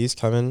IPs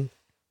coming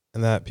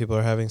and that people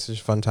are having such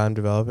a fun time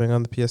developing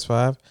on the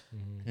PS5.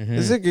 Mm-hmm.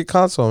 This is a good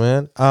console,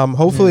 man.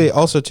 Hopefully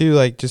also too,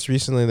 like just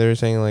recently they were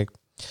saying like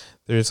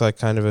there's like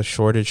kind of a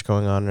shortage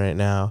going on right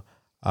now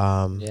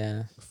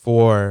Yeah.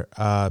 for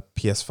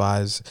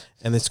PS5s,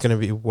 and it's going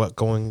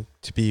to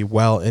be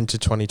well into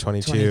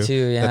 2022. 22,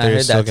 yeah. That I heard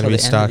there's still that going to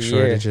be till the end of stock the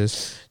year.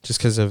 shortages just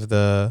because of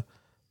the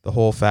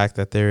whole fact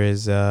that there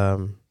is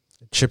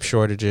chip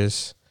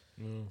shortages.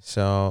 Mm.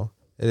 So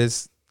it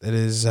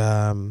is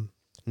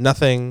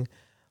nothing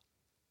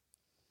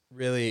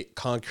really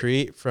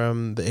concrete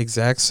from the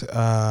execs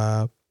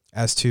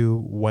as to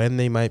when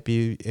they might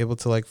be able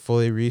to like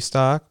fully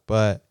restock,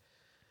 but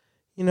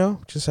you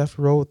know, just have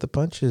to roll with the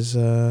punches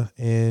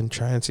and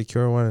try and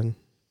secure one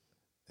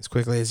as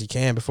quickly as you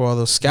can before all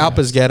those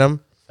scalpers get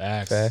them.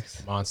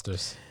 Facts.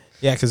 Monsters.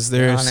 Yeah, because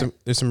there's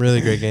some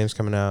really great games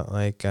coming out.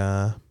 Like,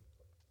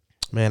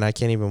 man, I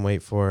can't even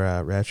wait for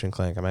Ratchet and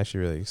Clank. I'm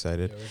actually really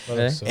excited.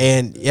 Okay.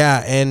 And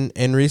yeah,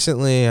 and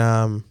recently,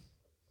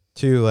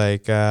 too,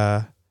 like,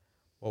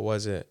 what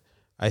was it?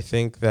 I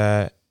think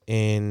that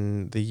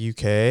in the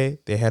UK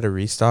they had a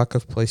restock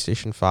of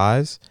PlayStation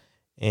 5s,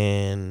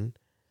 and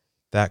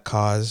that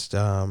caused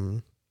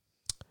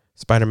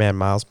Spider-Man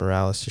Miles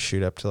Morales to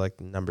shoot up to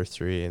like number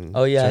 3 in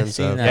Oh, yeah, I've terms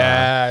seen of,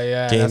 that.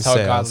 Yeah. game That's how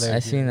it got sales. lit. I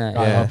seen that,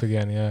 Got yeah. up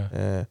again. Yeah.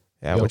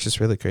 yeah, Yo. which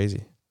is really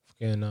crazy.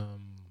 And I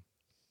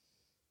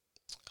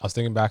was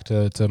thinking back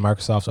to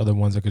Microsoft's other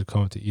ones that could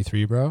come up to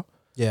E3, bro,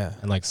 Yeah,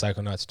 and like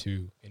Psychonauts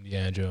 2,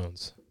 Indiana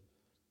Jones,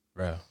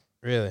 bro.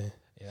 really.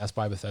 Yeah, that's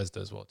by Bethesda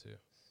as well too.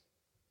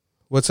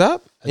 What's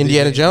up? I think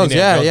Indiana Jones.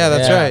 Indiana Jones, Yeah,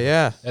 that's yeah. right.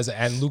 Yeah. And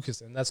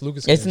that's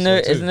Lucas. Isn't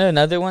there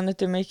another one that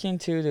they're making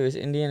too? There was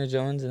Indiana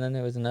Jones, and then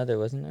there was another,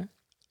 wasn't there?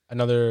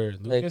 another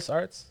Like- Lucas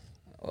Arts?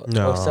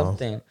 No. Or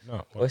something.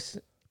 No. Was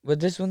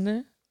this one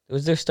there?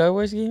 Was there a Star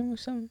Wars game or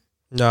something?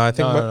 No, I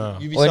think No.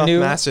 Ubisoft new-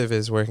 Massive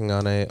is working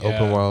on a Yeah.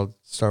 open world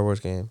Star Wars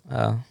game.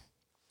 Oh.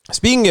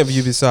 Speaking of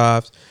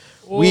Ubisoft,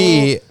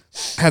 we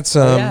had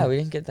Oh, yeah, some we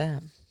didn't get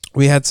that.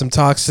 we had some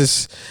talks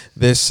this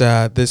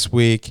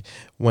week A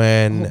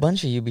when whole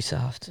bunch of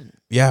Ubisoft.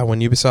 when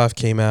Ubisoft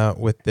came out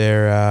with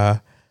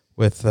their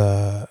with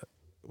a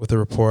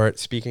report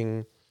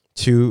speaking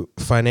to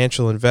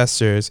financial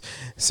investors,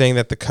 saying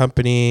that the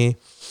company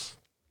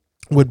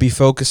would be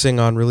focusing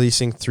on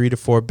releasing 3 to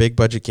 4 big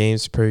budget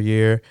games per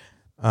year.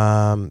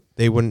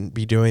 They wouldn't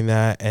be doing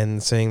that,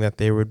 and saying that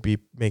they would be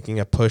making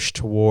a push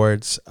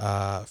towards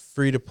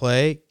free to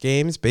play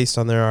games based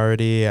on their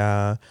already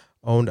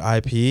owned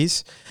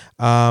IPs.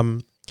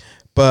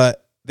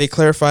 But they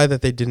clarified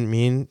that they didn't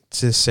mean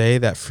to say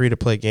that free to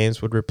play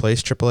games would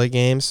replace AAA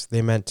games.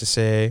 They meant to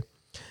say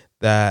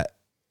that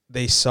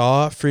they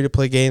saw free to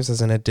play games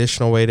as an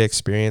additional way to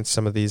experience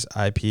some of these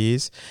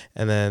IPs.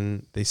 And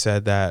then they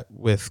said that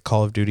with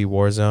Call of Duty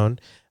Warzone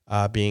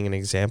being an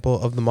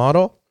example of the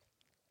model.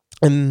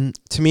 And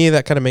to me,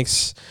 that kind of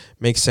makes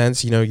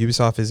sense. You know,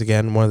 Ubisoft is,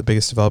 again, one of the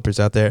biggest developers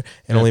out there.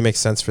 It only makes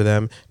sense for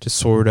them to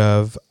sort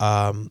of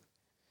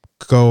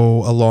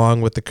go along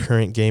with the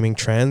current gaming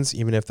trends,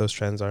 even if those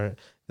trends aren't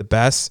the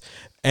best.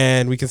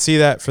 And we can see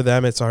that for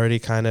them, it's already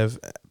kind of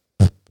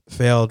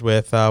failed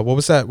with, what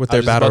was that, with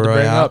their Battle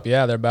Royale?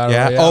 Yeah, their Battle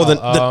Yeah. Royale.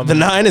 Oh, the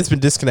 9 has been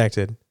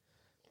disconnected.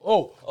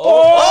 Oh,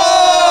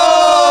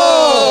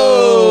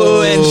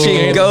 and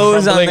she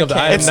goes on Crumbling the of the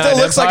camera. It still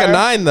looks like a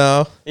 9,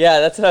 though. Yeah,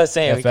 that's what I was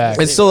saying. Yeah, We facts.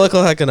 can It still looks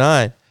like a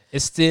 9.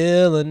 It's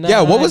still a 9.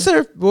 Yeah, what was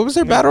their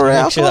Battle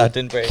Royale make sure called? that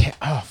didn't break.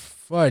 Oh,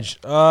 fudge.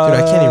 Dude,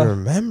 I can't even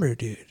remember,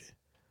 dude.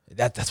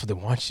 That's what they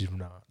want you to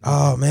know.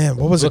 Oh, man,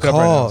 what was Look it up right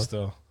now called?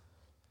 still.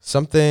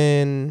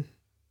 Something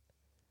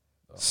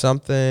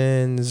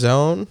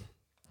Zone?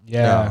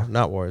 Yeah. No,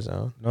 not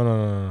Warzone.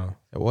 No.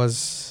 It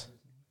was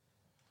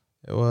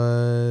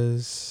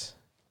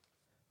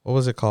what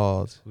was it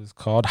called? It was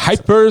called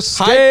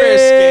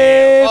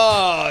Hyperscape.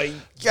 Oh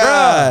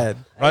God.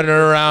 Running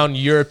around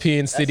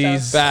European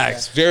cities.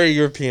 Facts. Very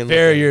European.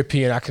 Very looking.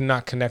 European. I could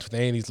not connect with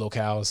any of these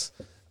locales.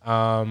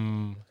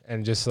 And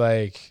just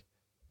like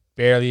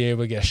barely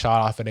able to get a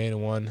shot off at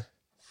anyone.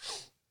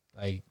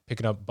 Like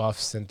picking up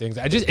buffs and things.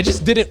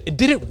 It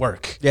didn't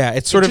work. Yeah,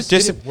 it sort of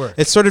didn't work.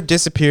 it sort of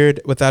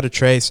disappeared without a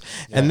trace.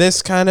 Yeah.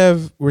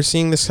 And we're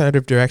seeing this kind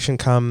of direction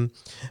come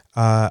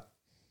to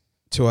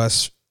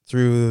us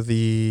through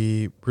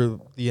the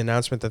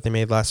announcement that they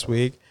made last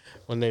week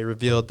when they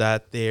revealed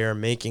that they're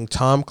making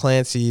Tom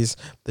Clancy's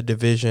The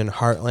Division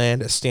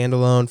Heartland a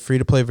standalone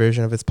free-to-play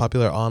version of its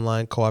popular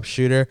online co-op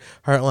shooter.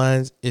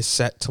 Heartland is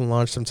set to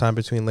launch sometime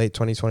between late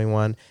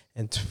 2021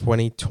 and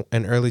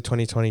early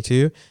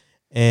 2022,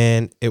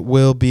 and it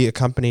will be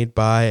accompanied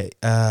by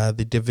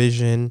the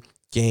Division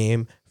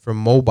game for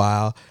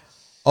mobile,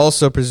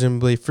 also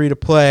presumably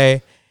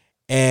free-to-play.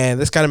 And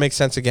this kind of makes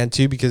sense again,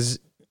 too, because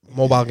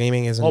mobile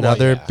gaming is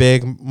another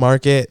big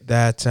market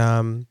that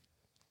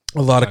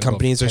a lot of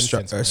companies are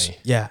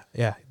yeah,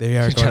 they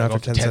are going out for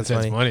 10 cents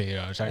money. You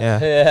know,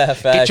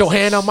 Get your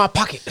hand on my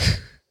pocket.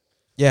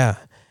 Yeah.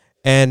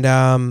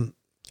 And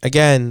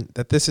again,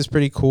 that this is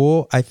pretty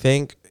cool, I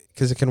think,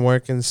 because it can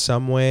work in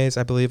some ways.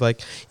 I believe, like,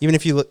 even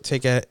if you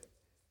take it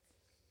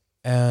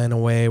in a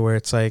way where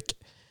it's like,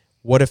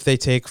 what if they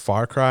take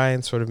Far Cry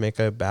and sort of make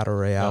a battle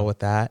royale with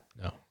that?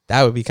 No.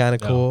 That would be kind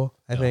of cool,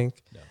 I think.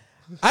 No.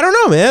 I don't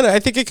know, man. I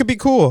think it could be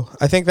cool.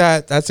 I think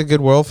that's a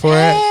good world for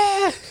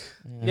it.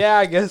 Yeah,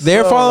 I guess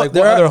they're following. Like,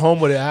 what other home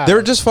would it have?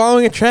 They're just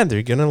following a trend.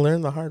 They're gonna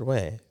learn the hard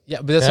way. Yeah,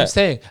 but that's what I'm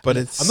saying. But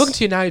I'm looking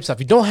to you now, yourself.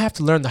 You don't have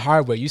to learn the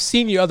hard way. You've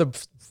seen your other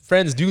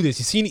friends do this.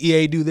 You've seen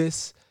EA do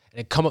this, and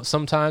it come up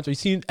sometimes. Or you've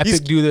seen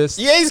Epic do this.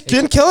 EA's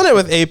been killing it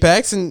with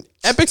Apex, and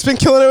Epic's been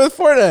killing it with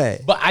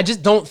Fortnite. But I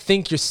just don't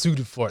think you're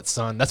suited for it,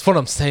 son. That's what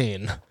I'm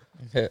saying.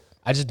 Okay.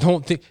 I just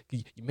don't think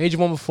you made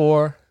your one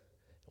before.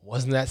 It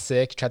wasn't that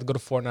sick. You tried to go the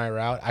Fortnite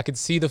route. I could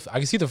see the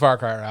Far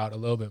Cry route a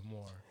little bit more.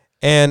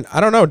 And I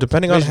don't know,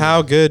 depending on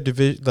how good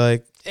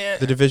the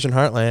Division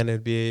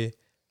Heartland,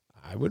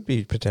 I would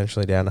be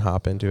potentially down to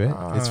hop into it.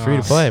 It's free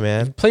to play,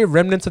 man. Play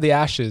Remnants of the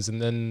Ashes,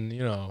 and then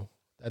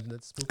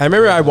that's. I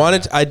remember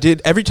I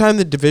did every time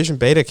the Division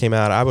beta came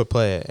out, I would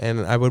play it,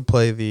 and I would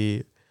play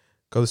the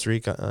Ghost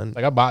Recon.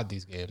 Like I bought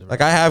these games. Like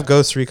I have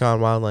Ghost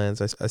Recon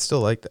Wildlands. I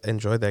still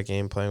enjoyed that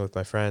game playing with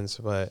my friends,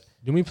 but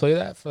didn't we play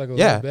that for like a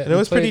little bit? And it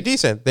was pretty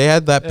decent. They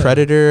had that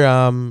Predator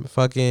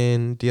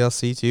fucking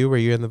DLC too, where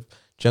you're in the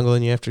jungle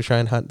and you have to try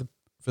and hunt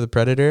for the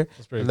predator.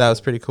 That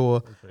was pretty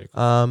cool.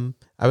 I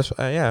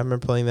remember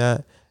playing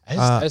that.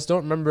 I just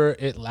don't remember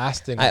it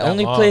lasting. I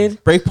only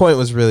played Breakpoint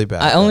was really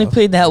bad. I only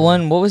played that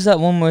one. What was that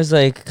one? Where it was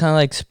like kind of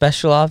like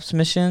special ops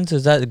missions?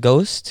 Was that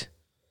Ghost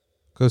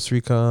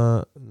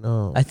Recon?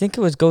 No, I think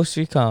it was Ghost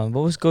Recon.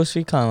 What was Ghost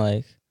Recon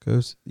like?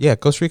 Ghost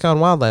Recon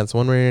Wildlands.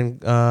 One where you're in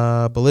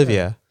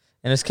Bolivia.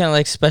 And it's kind of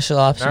like special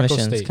ops Narco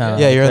missions. State,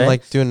 you're in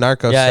like doing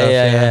narco stuff.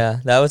 Yeah.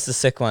 That was the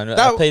sick one.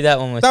 I played that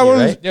one with you,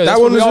 right? Yeah, that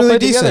one was really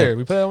decent. Together.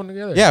 We played that one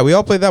together. Yeah, we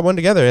all played that one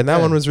together, and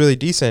that one was really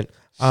decent.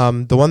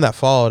 The one that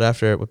followed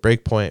after it with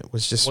Breakpoint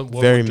was just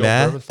very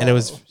mad, and it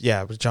was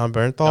John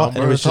Bernthal, and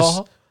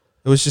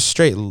it was just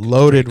straight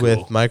loaded with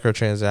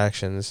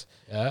microtransactions.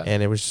 Yeah.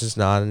 And it was just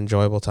not an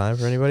enjoyable time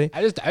for anybody.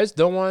 I just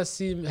don't want to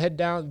see him head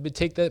down, but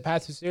take that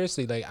path too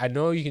seriously. Like I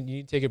know you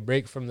need to take a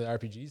break from the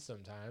RPGs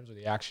sometimes, or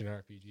the action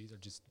RPGs, or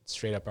just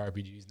straight up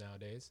RPGs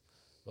nowadays.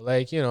 But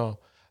like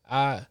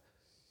I'd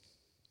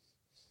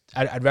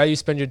rather you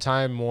spend your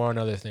time more on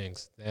other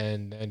things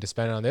than to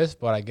spend it on this.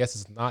 But I guess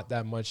it's not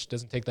that much.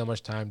 Doesn't take that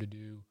much time to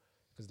do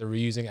because they're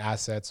reusing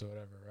assets or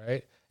whatever,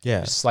 right?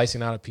 Yeah, just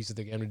slicing out a piece of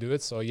the game to do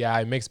it. So yeah,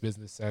 it makes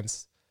business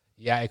sense.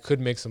 Yeah, it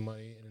could make some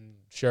money, and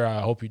sure,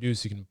 I hope you do,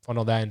 so you can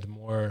funnel that into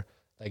more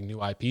like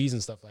new IPs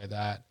and stuff like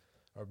that,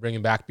 or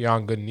bringing back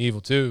Beyond Good and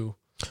Evil too.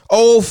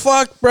 Oh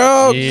fuck,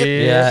 bro!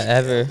 Yeah,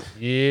 ever.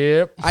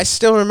 Yep. I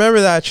still remember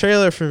that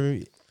trailer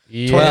from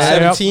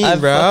 2017,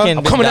 bro.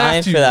 I'm coming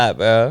after you for that,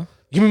 bro.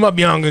 Give me my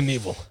Beyond Good and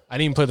Evil. I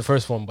didn't even play the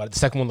first one, but the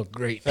second one looked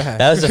great.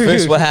 That was the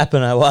first What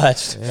Happened I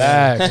watched.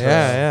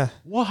 Yeah.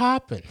 What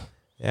happened?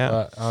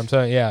 Yeah. I'm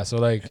telling you, so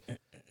like,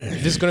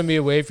 is this going to be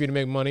a way for you to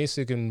make money so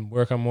you can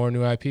work on more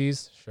new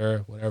IPs? Sure,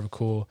 whatever,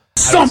 cool.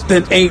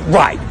 Something ain't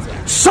right.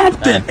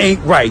 Something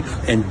ain't right.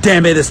 And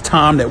damn it, it's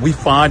time that we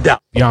find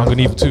out. Beyond Good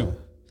and Evil 2.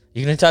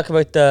 You going to talk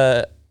about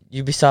the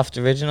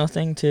Ubisoft original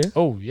thing too?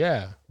 Oh,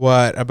 yeah.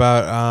 What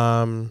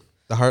about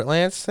the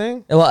Heartlands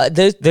thing? Well,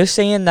 they're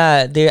saying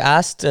that they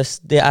asked us,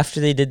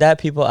 after they did that,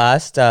 people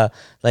asked,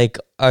 like,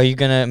 are you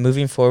going to,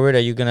 moving forward, are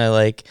you going to,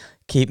 like,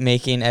 keep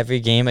making every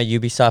game a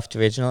Ubisoft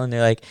original? And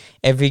they're like,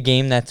 every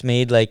game that's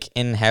made like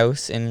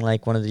in-house in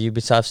like one of the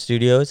Ubisoft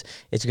studios,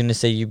 it's going to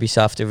say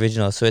Ubisoft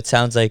original. So it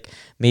sounds like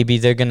maybe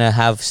they're going to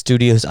have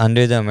studios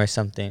under them or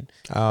something.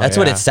 That's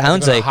what it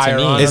sounds like to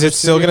me. Is it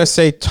still going to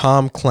say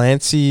Tom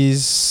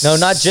Clancy's? No,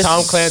 not just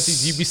Tom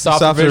Clancy's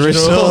Ubisoft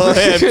original.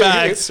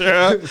 Facts,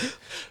 bro.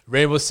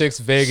 Rainbow Six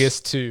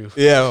Vegas 2.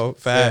 Yeah,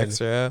 facts,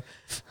 bro.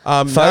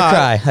 Far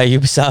Cry, a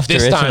Ubisoft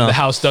this original. This time the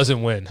house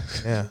doesn't win.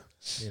 Yeah.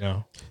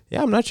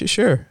 Yeah, I'm not too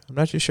sure. I'm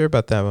not too sure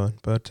about that one,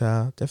 but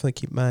definitely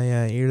keep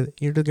my ear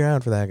to the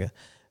ground for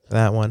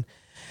that one.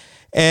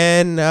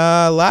 And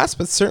last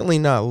but certainly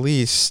not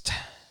least,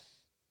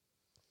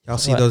 y'all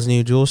see those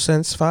new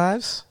DualSense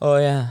 5s? Oh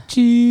yeah.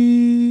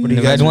 What do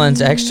the red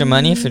one's extra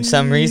money for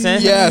some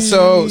reason. Yeah,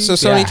 so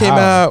Sony came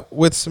out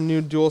with some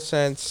new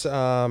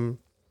DualSense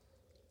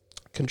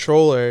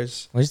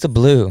controllers. Where's the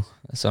blue?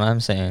 That's what I'm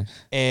saying.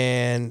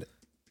 And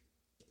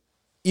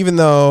even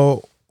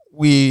though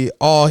we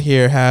all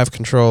here have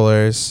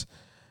controllers,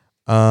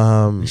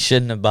 We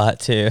shouldn't have bought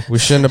two. We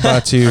shouldn't have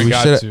bought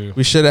two.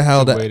 We should have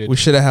held out. We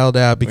should have held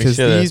out because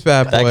these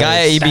bad boys. That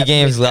guy at EB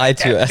Games lied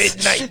to us.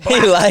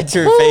 He lied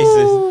to our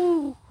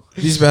faces.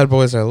 These bad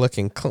boys are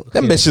looking clean.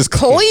 That bitch is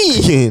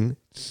clean.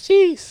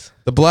 Jeez.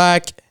 The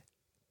black,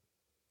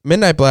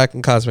 Midnight Black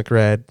and Cosmic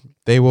Red,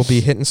 they will be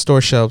hitting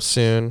store shelves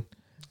soon.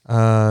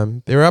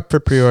 They were up for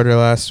pre-order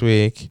last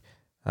week.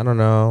 I don't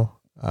know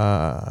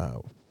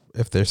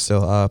if they're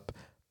still up,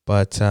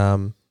 but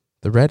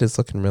the red is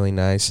looking really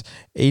nice.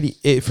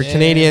 For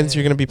Canadians,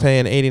 you're going to be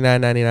paying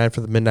 $89.99 for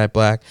the Midnight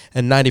Black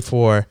and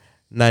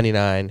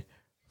 $94.99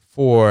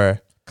 for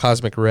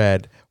Cosmic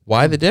Red.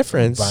 Why the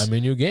difference? Buy me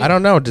a new game. I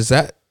don't know. Does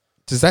that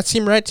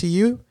seem right to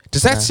you?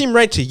 Does that seem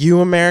right to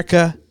you,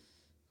 America?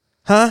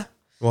 Huh?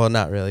 Well,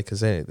 not really,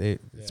 because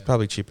it's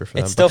probably cheaper for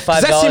them. It's still $5.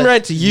 Does that seem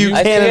right to you,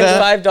 I Canada?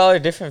 think it's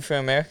 $5 different for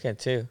America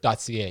too.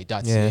 .ca.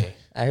 Yeah.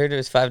 I heard it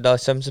was $5.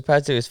 So I'm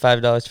surprised it was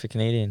 $5 for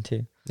Canadian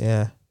too.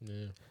 Yeah.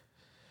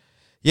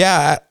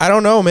 Yeah, I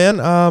don't know, man.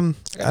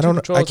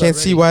 I can't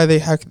see why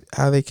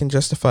how they can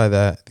justify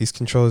that. These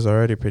controllers are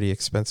already pretty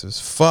expensive as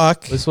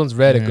fuck. This one's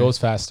red. It goes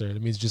faster.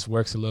 That means it just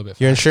works a little bit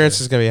faster. Your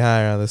insurance is gonna be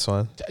higher on this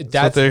one.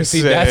 That's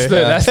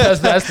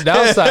the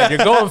downside.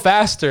 You're going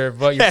faster,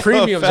 but your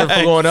premiums are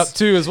going up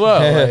too as well.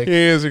 Like,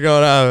 Premiums are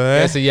going up,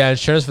 man. yeah, so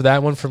insurance for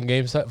that one from EB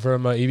Games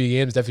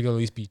definitely gonna at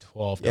least be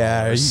 $12.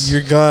 Yeah,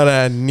 you're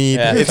gonna need.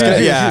 Yeah. It's gonna,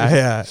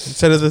 yeah.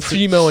 Instead of the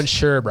Primo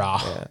insure, bro.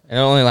 And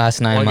it only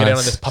lasts 9 I want months. to get in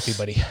on this puppy,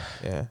 buddy.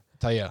 yeah.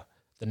 Tell you,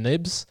 the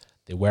nibs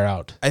they wear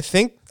out. I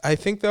think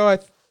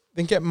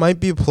it might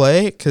be a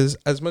play because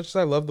as much as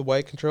I love the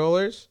white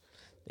controllers,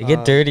 They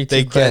get dirty too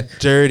they quick. get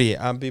dirty.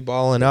 I'll be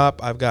balling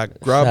up. I've got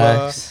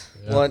Grubba, Facts.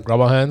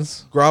 Grubba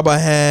hands. Grubba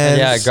hands.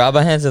 Yeah,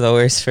 grabba hands are the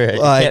worst for it.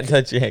 Like, you can't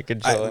touch your hand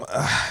controller.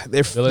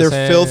 They're Phyllis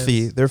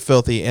filthy. hands. They're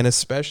filthy, and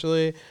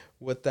especially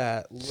with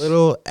that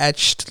little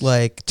etched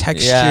like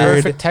textured,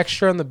 Perfect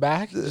texture on the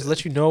back. Just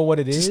let you know what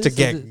it is. just to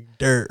get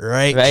dirt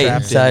right Right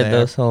trapped inside in there.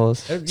 those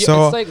holes. Yeah,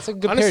 So, it's like a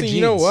good honestly, pair of jeans.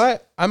 you know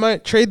what? I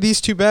might trade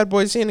these two bad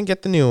boys in and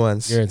get the new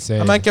ones. You're insane.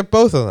 I might get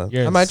both of them.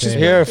 You're I might just. insane.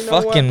 be You're a like, you know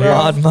what, fucking bro?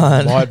 mod.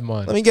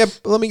 Modmon.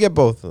 Let me get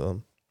both of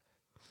them.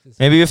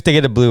 Maybe we have to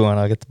get a blue one.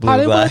 I'll get the blue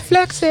Hollywood black.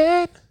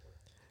 flexing.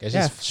 It's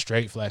Yeah. just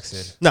straight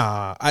flexing.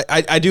 Nah,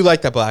 I do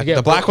like that black. Yeah,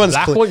 The black one's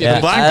black clean. one, yeah,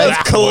 The black I- one's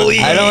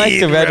clean. I don't like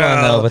the red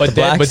one though, but the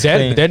black's but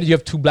clean. then you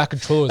have two black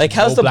controllers. Like, and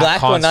how's no the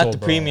black black one not console, the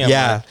bro. premium?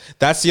 Yeah, one?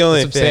 that's the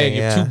only That's what I'm saying. thing.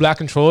 You have Yeah. two black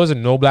controllers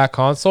and no black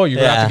console. You're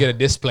gonna have to Yeah. get a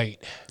display.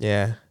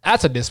 Yeah.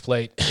 That's a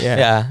display. Yeah.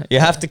 Yeah, you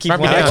have to keep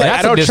Remember one. that? white.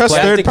 I don't That's a trust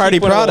display. You have to third-party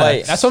keep one white.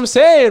 products. That's what I'm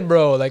saying,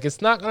 bro. Like,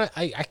 it's not gonna.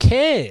 I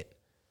can't.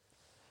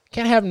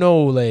 Can't have no,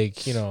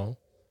 like, you know.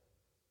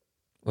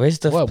 Where's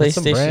the What's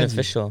some PlayStation brands you-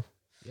 official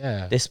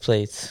Yeah,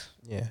 displays?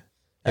 Yeah. That's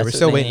We're what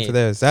still they waiting for need.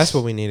 those. That's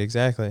what we need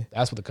exactly.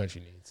 that's what the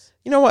country needs.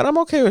 You know what? I'm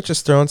okay with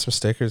just throwing some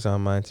stickers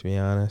on mine. To be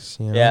honest,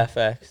 you know? Yeah,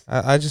 facts.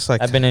 I just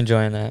like. I've been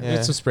enjoying that. Yeah.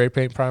 Get some spray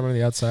paint primer on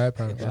the outside,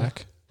 primer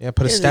black. put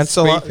a Yeah,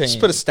 stencil spray on. Just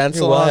paint. put a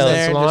stencil You're on wild.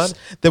 there. Stencil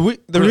Just- the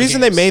the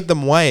reason they games. made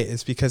them white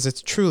is because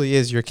it truly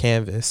is your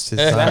canvas to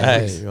design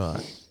Facts. what you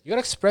want. You gotta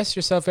express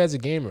yourself as a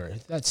gamer.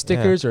 That's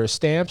stickers or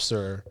stamps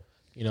or,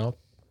 you know,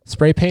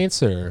 spray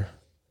paints or,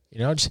 you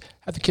know, just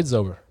have the kids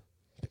over,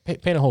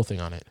 paint a whole thing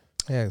on it.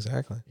 Yeah,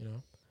 exactly. You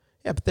know.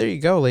 Yeah, but there you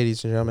go,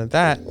 ladies and gentlemen.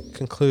 That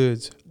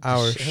concludes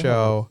our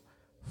show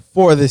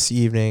for this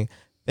evening.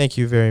 Thank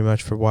you very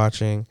much for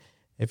watching.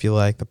 If you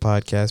like the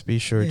podcast, be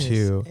sure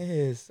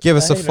to give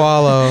us a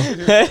follow,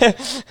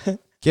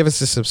 give us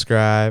a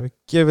subscribe,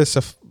 give us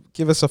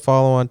a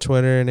follow on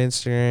Twitter and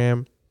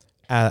Instagram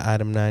at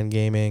Item9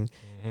 Gaming,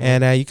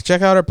 and you can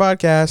check out our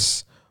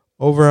podcasts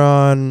over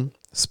on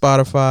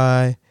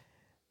Spotify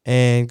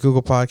and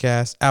Google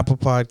Podcasts, Apple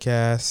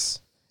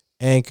Podcasts,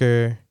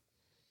 Anchor.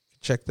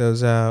 Check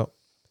those out.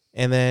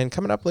 And then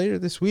coming up later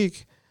this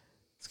week,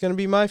 it's going to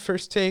be my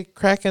first take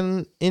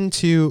cracking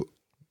into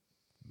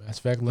Mass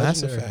Effect.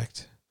 Mass Legendary.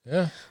 Effect.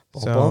 Yeah.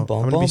 So I'm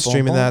going to be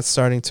streaming that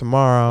starting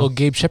tomorrow. Little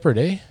Gabe Shepard,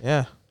 eh?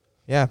 Yeah.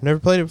 Yeah, I've never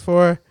played it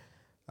before.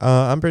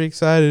 I'm pretty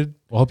excited.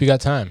 Well, hope you got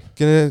time.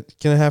 Gonna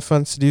have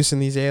fun seducing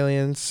these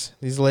aliens,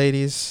 these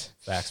ladies.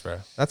 Facts, bro.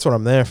 That's what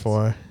I'm there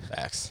for.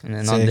 Facts. And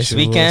then on this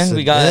Sexual weekend,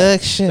 we got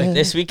seduction.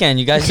 this weekend.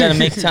 You guys gotta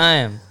make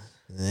time.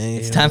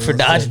 It's time for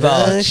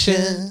dodgeball.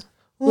 Seduction.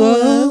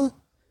 Whoa.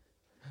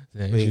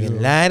 We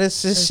can light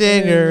us a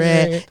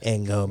cigarette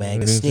and go back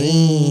to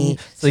sleep,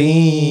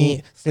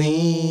 sleep,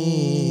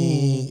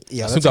 sleep.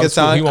 Yeah, that's a good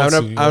song. I'm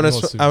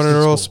gonna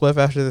roll spliff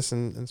after this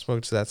and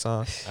smoke to that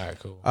song. All right,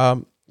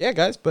 cool. Yeah,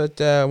 guys. But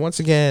once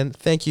again,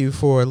 thank you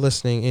for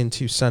listening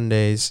into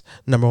Sunday's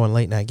 #1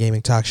 late night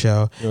gaming talk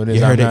show. You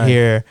heard it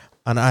here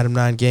on Item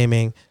 9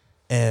 Gaming.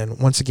 And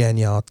once again,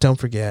 y'all, don't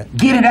forget.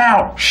 Get it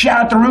out.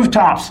 Shout at the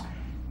rooftops.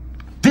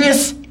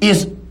 This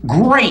is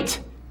great.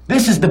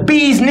 This is the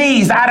bee's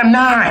knees, Item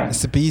 9.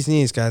 It's the bee's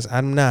knees, guys.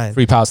 Item 9.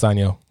 Free Palestine,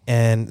 yo.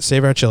 And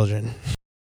save our children.